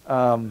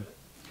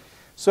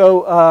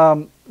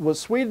 What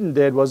Sweden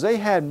did was they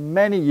had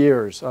many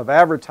years of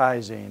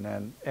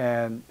advertising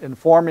and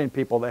informing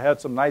people. They had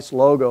some nice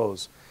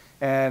logos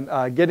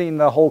and getting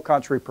the whole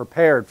country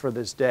prepared for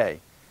this day.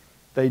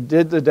 They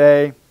did the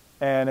day,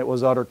 and it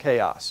was utter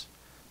chaos.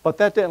 But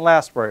that didn't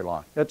last very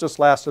long. It just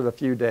lasted a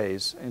few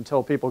days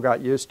until people got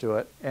used to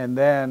it. And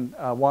then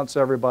once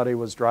everybody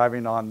was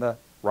driving on the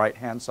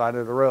right-hand side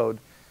of the road,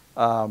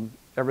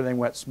 everything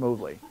went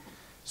smoothly.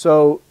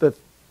 So the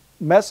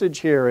message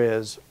here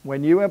is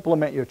when you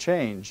implement your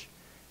change,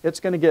 it's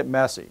going to get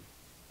messy,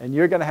 and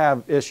you're going to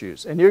have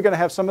issues. And you're going to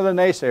have some of the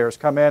naysayers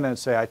come in and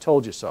say, I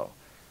told you so.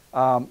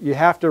 You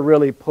have to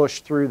really push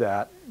through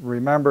that.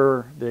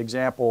 Remember the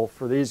example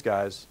for these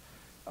guys,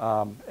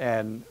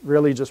 and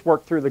really just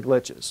work through the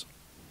glitches.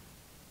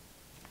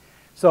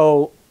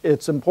 So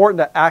it's important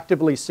to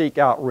actively seek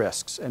out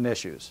risks and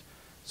issues.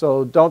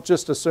 So don't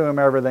just assume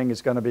everything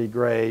is going to be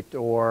great,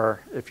 or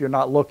if you're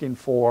not looking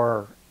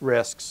for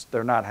risks,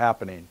 they're not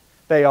happening.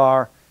 They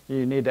are.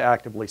 You need to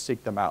actively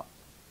seek them out.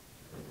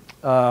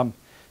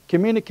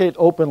 Communicate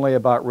openly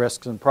about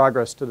risks and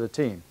progress to the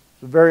team.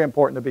 It's very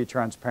important to be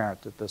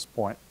transparent at this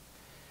point.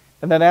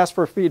 And then ask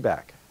for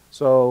feedback.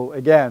 So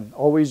again,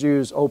 always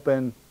use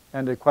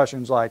open-ended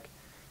questions like,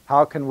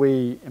 how can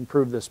we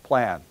improve this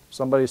plan?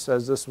 Somebody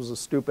says this was a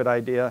stupid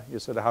idea. You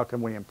said, how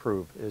can we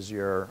improve, is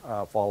your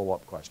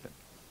follow-up question.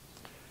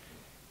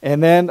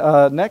 And then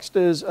next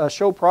is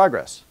show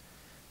progress.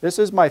 This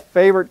is my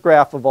favorite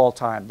graph of all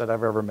time that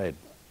I've ever made.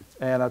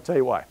 And I'll tell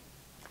you why.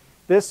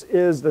 This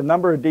is the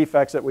number of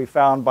defects that we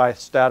found by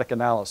static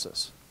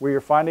analysis. We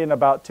were finding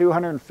about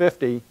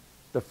 250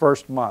 the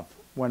first month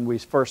when we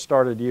first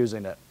started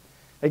using it.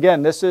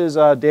 Again, this is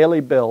daily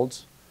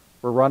builds.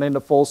 We're running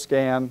the full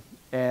scan,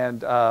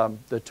 and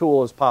the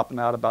tool is popping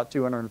out about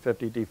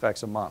 250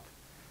 defects a month.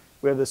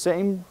 We have the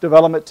same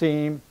development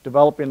team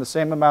developing the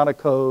same amount of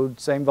code,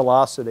 same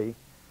velocity.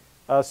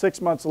 6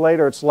 months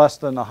later, it's less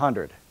than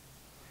 100.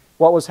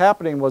 What was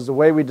happening was the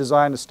way we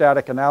designed the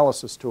static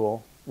analysis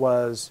tool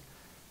was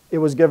it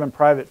was given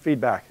private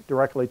feedback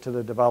directly to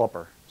the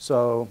developer.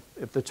 So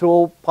if the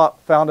tool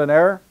found an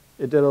error,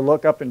 it did a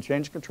lookup in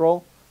change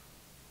control.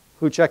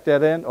 Who checked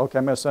that in? Okay,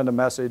 I'm going to send a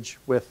message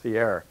with the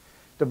error.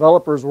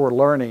 Developers were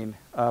learning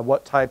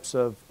what types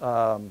of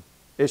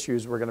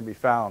issues were going to be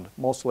found,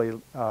 mostly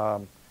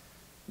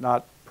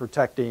not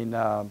protecting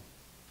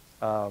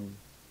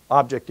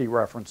object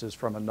dereferences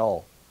from a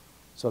null.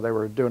 So they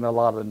were doing a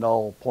lot of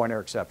null pointer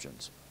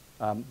exceptions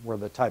were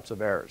the types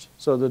of errors.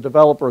 So the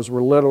developers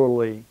were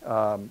literally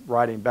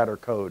writing better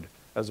code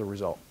as a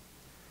result.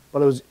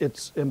 But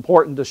it's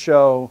important to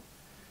show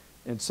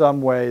in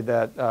some way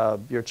that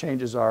your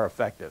changes are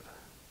effective.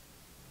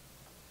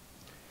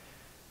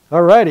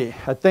 Alrighty,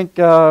 I think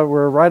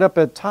we're right up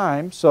at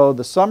time. So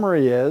the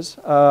summary is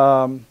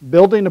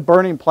building a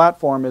burning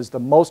platform is the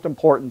most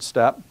important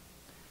step.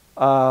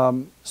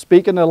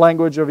 Speak in the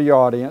language of your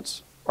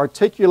audience,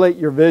 articulate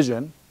your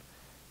vision,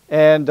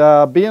 and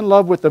be in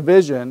love with the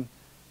vision,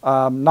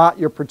 not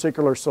your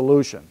particular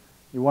solution.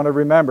 You want to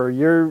remember,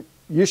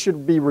 you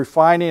should be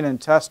refining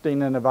and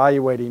testing and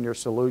evaluating your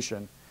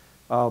solution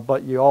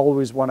but you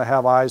always want to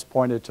have eyes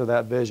pointed to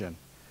that vision.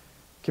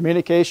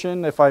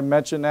 Communication, if I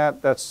mention that,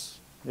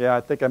 yeah,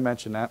 I think I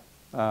mentioned that.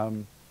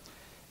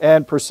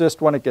 And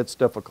persist when it gets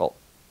difficult.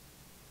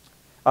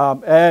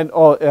 And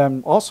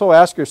also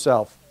ask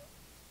yourself,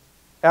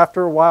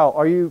 after a while,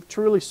 are you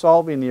truly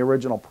solving the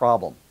original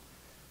problem?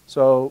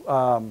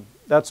 So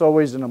that's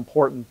always an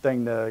important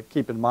thing to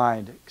keep in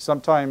mind.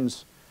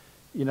 Sometimes,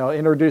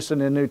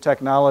 introducing a new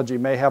technology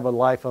may have a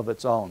life of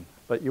its own,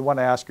 but you want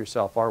to ask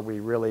yourself, are we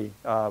really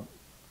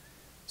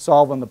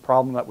solving the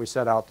problem that we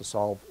set out to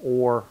solve,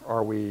 or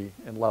are we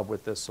in love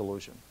with this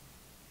solution?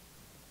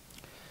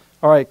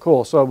 All right,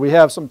 cool. So we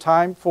have some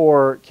time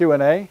for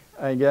Q&A.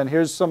 Again,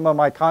 here's some of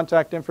my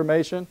contact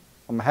information.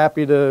 I'm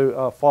happy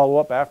to follow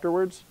up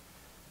afterwards.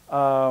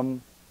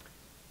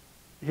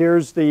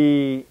 Here's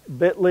the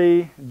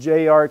bit.ly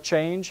JR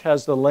change,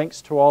 has the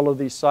links to all of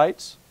these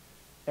sites.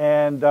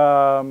 And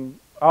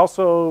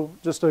also,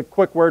 just a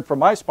quick word from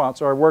my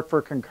sponsor, I work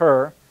for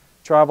Concur,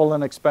 Travel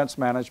and Expense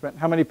Management.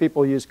 How many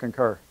people use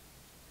Concur?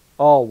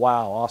 Oh,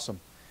 wow,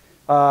 awesome.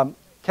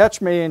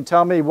 Catch me and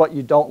tell me what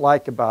you don't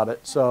like about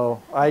it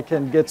so I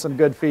can get some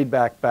good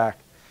feedback back.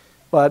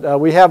 But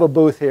we have a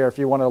booth here if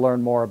you want to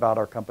learn more about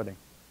our company.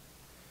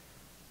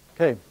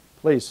 Okay,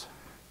 please,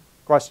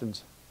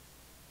 questions?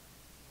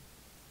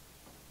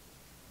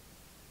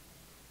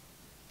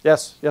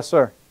 Yes, yes,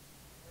 sir.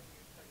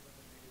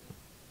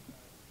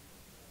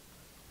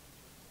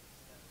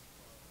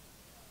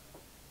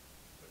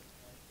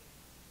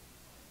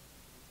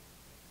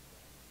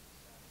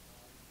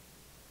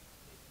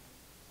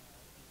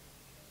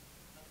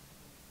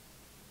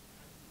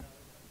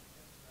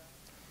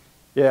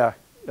 Yeah,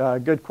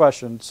 good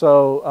question.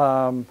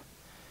 So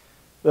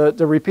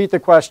to repeat the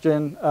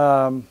question,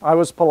 I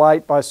was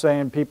polite by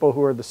saying people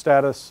who are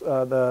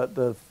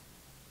the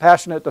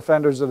passionate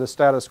defenders of the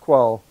status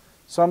quo.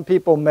 Some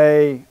people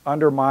may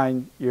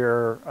undermine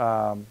your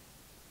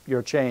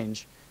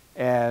change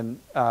and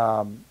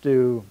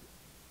do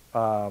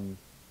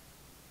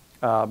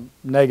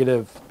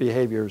negative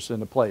behaviors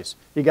into place.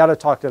 You got to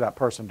talk to that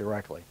person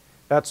directly.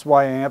 That's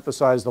why I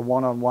emphasize the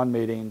one-on-one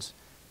meetings,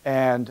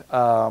 and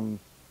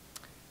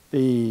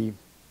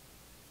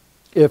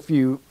if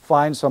you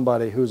find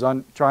somebody who's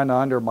trying to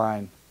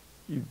undermine,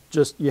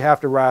 you have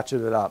to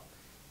ratchet it up.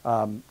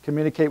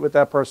 Communicate with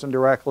that person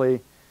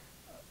directly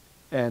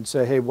and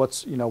say, hey,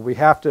 we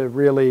have to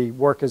really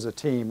work as a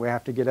team. We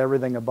have to get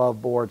everything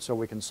above board so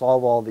we can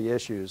solve all the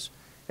issues.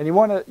 And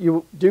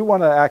you do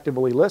want to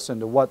actively listen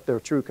to what their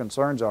true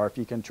concerns are if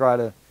you can try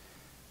to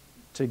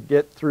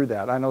get through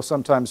that. I know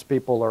sometimes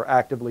people are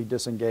actively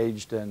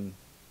disengaged and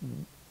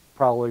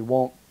probably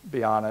won't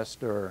be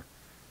honest, or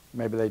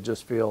maybe they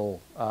just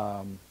feel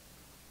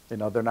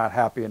they're not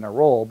happy in their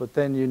role, but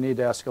then you need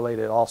to escalate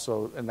it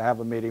also and have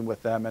a meeting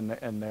with them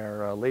and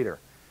their leader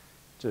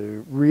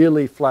to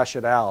really flesh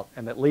it out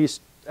and at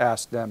least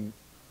ask them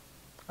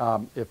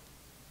if,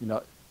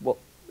 well,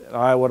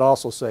 I would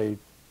also say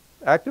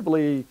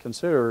actively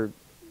consider,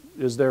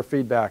 is there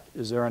feedback,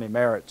 is there any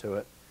merit to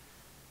it,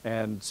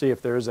 and see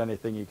if there is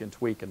anything you can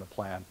tweak in the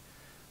plan.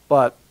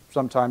 But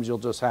sometimes you'll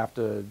just have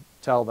to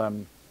tell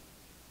them,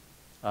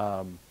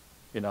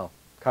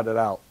 cut it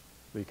out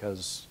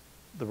because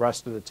the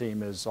rest of the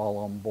team is all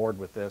on board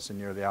with this and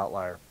you're the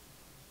outlier.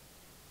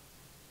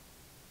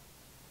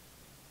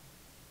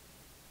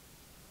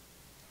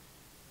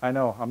 I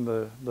know, I'm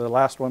the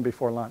last one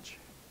before lunch.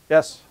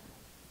 Yes?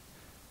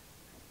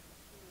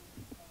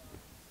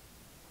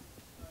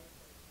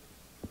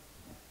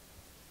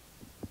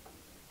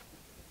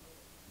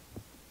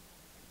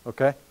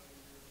 Okay.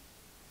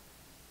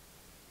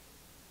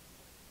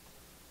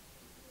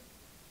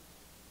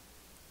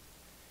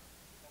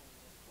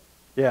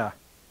 Yeah.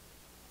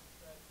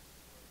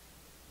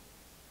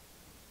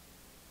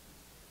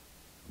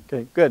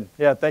 Okay, good.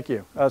 Yeah, thank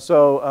you.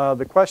 So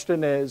the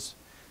question is,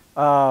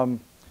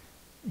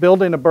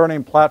 building a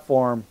burning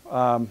platform,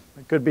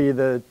 it could be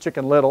the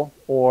Chicken Little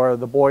or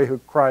the boy who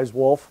cries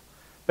wolf,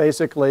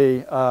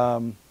 basically,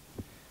 and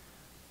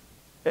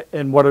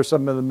what are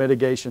some of the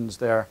mitigations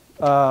there?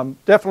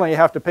 Definitely you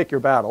have to pick your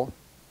battle.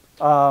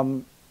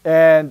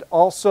 And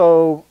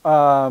also,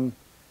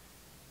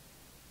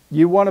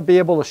 you want to be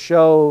able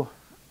to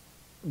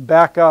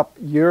back up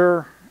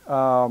your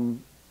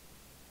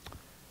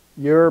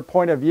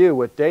point of view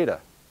with data.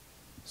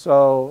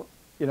 So,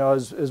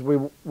 as we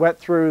went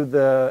through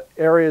the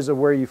areas of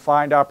where you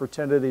find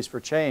opportunities for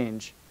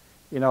change,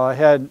 I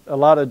had a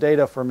lot of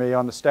data for me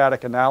on the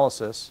static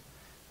analysis,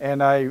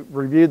 and I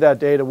reviewed that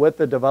data with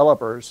the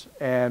developers,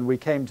 and we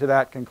came to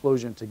that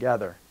conclusion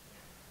together.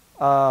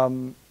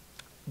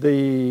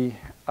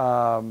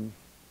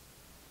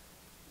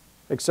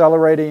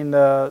 Accelerating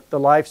the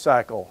life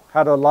cycle,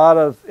 had a lot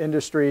of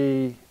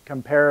industry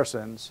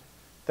comparisons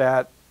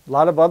that a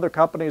lot of other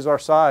companies our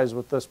size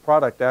with this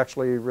product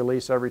actually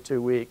release every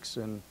 2 weeks.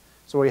 And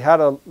so we had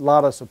a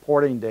lot of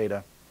supporting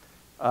data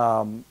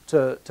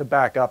to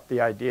back up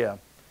the idea.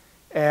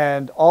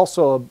 And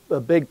also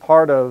a big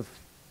part of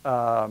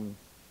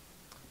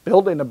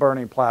building a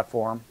burning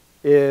platform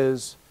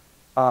is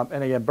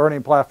And again,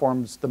 burning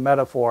platform's the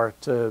metaphor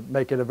to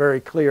make it a very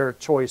clear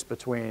choice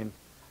between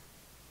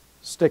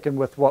sticking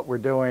with what we're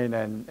doing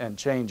and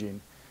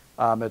changing.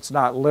 It's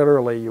not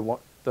literally you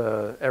want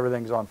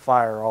everything's on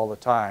fire all the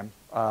time.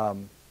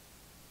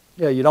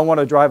 Yeah, you don't want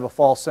to drive a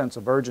false sense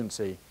of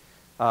urgency.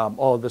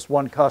 Oh, this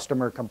one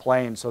customer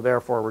complained, so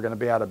therefore we're going to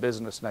be out of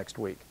business next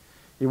week.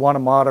 You want to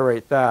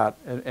moderate that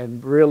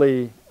and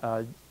really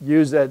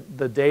use the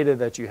data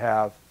that you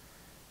have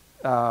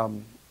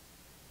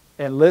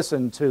and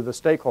listen to the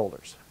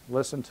stakeholders.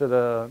 Listen to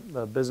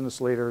the business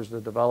leaders,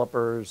 the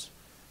developers,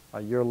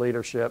 your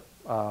leadership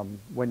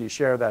when you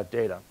share that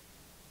data.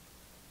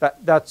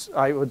 That's,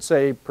 I would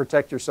say,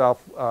 protect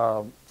yourself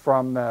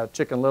from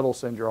Chicken Little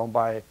syndrome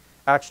by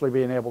actually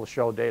being able to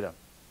show data.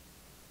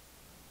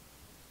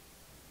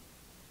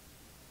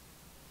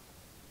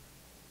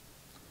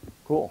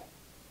 Cool.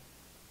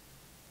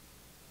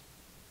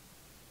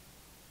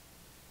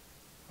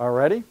 All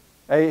righty.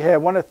 Hey, I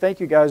want to thank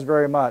you guys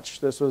very much.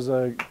 This was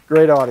a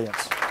great audience.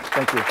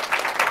 Thank you.